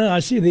 Moulana. I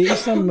see there is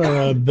some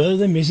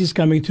birthday messages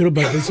coming through,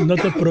 but this is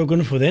not a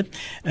program for that.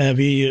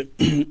 We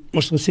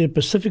also say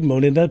Pacific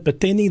Moulana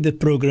pertaining the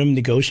program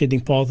Negotiating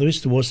Pathways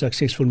Towards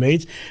Successful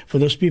Marriage. For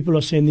those people who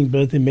are sending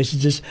birthday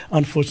messages,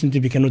 unfortunately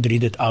we cannot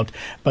read it out,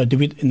 but do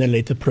it in a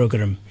later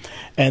program.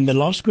 And the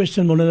last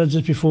question, Moulana,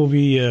 just before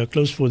we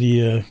close for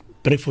the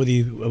pray for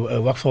the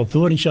Waqf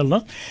al-Dhuhr,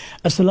 inshallah.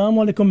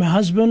 Assalamu alaikum. My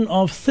husband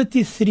of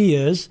 33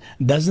 years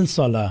doesn't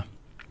salah.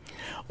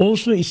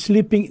 Also is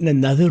sleeping in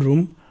another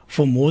room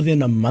for more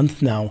than a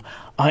month now.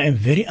 I am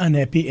very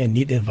unhappy and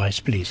need advice,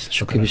 please.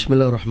 Okay,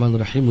 Bismillah ar-Rahman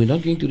ar-Rahim. We're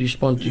not going to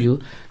respond to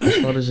you as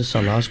far as the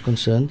salah is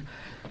concerned.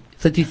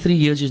 33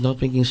 years is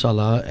not making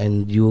salah,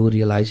 and you're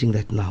realizing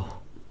that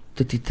now.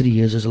 33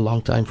 years is a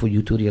long time for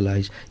you to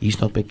realize he's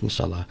not making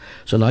salah.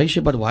 So now you say,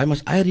 but why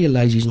must I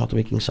realize he's not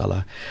making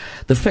salah?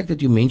 The fact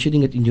that you're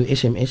mentioning it in your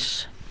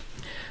SMS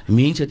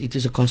means that it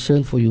is a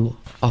concern for you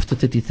after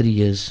 33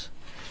 years.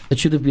 It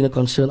should have been a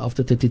concern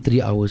after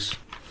 33 hours.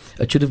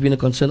 It should have been a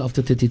concern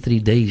after 33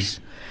 days.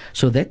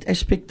 So that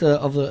aspect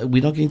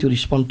we're not going to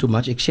respond too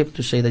much, except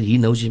to say that he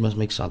knows he must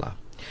make salah.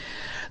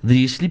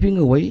 The sleeping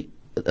away,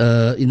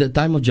 in the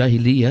time of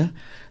Jahiliyyah,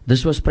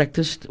 this was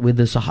practiced where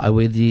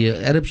the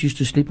Arabs used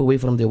to sleep away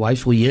from their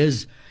wives for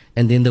years,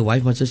 and then the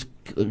wife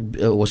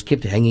was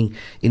kept hanging.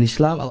 In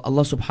Islam,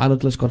 Allah subhanahu wa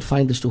ta'ala has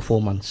confined this to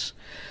 4 months.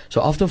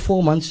 So after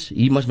 4 months,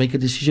 he must make a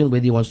decision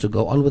whether he wants to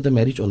go on with the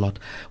marriage or not.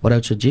 What I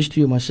would suggest to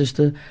you, my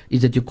sister,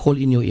 is that you call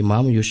in your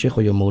imam, your sheikh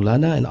or your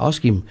Moulana, and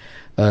ask him,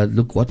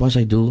 look, what must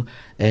I do?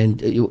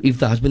 And if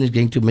the husband is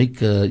going to make,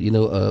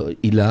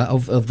 ilah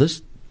of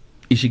this,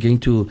 is he going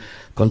to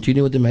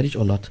continue with the marriage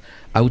or not?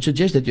 I would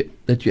suggest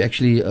that you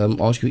actually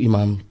ask your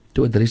imam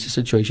to address the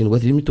situation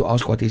with him, to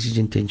ask what is his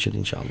intention,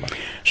 inshallah.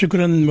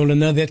 Shukran,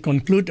 Moulana. That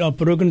concludes our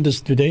program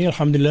this today.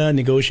 Alhamdulillah,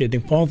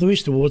 Negotiating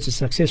Pathways Towards a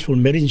Successful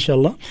Marriage,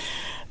 inshallah.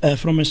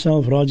 from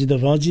myself, Raji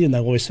Davaji, and I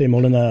always say,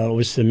 Moulana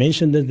always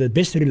mentioned that the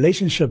best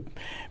relationship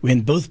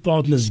when both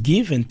partners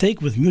give and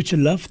take with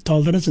mutual love,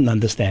 tolerance, and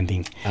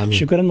understanding.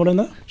 Shukran,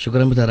 Moulana.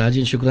 Shukran, Mr. Raji,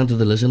 and shukran to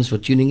the listeners for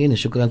tuning in, and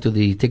shukran to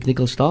the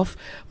technical staff.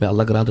 May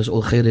Allah grant us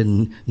all khair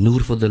and noor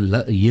for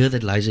the year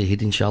that lies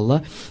ahead,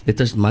 inshallah. It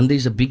is Monday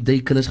is a big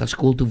day. Kinders gaan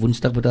school toe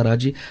Woensdag, Mr.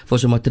 Raji. Vir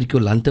ons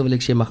matrikulante wil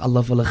ek sê, mag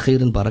Allah vir hulle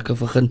khair en baraka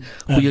vergun.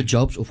 Goeie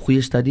jobs of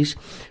goeie studies.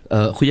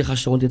 Goeie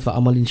gesondheid vir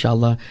almal,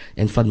 inshallah.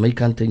 En van my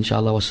kant,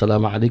 inshallah,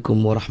 wassalamu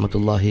alaikum wa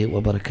rahmatullahi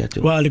wa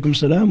barakatuh. Wa alaikum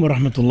salam wa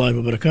rahmatullahi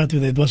wa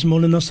barakatuh. That was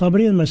Moulana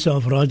Sabri and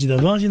myself, Raji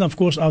Davaji, and of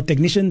course our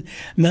technician,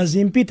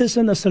 Nazim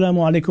Peterson.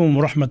 Assalamu alaikum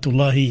wa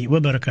rahmatullahi wa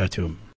barakatuh.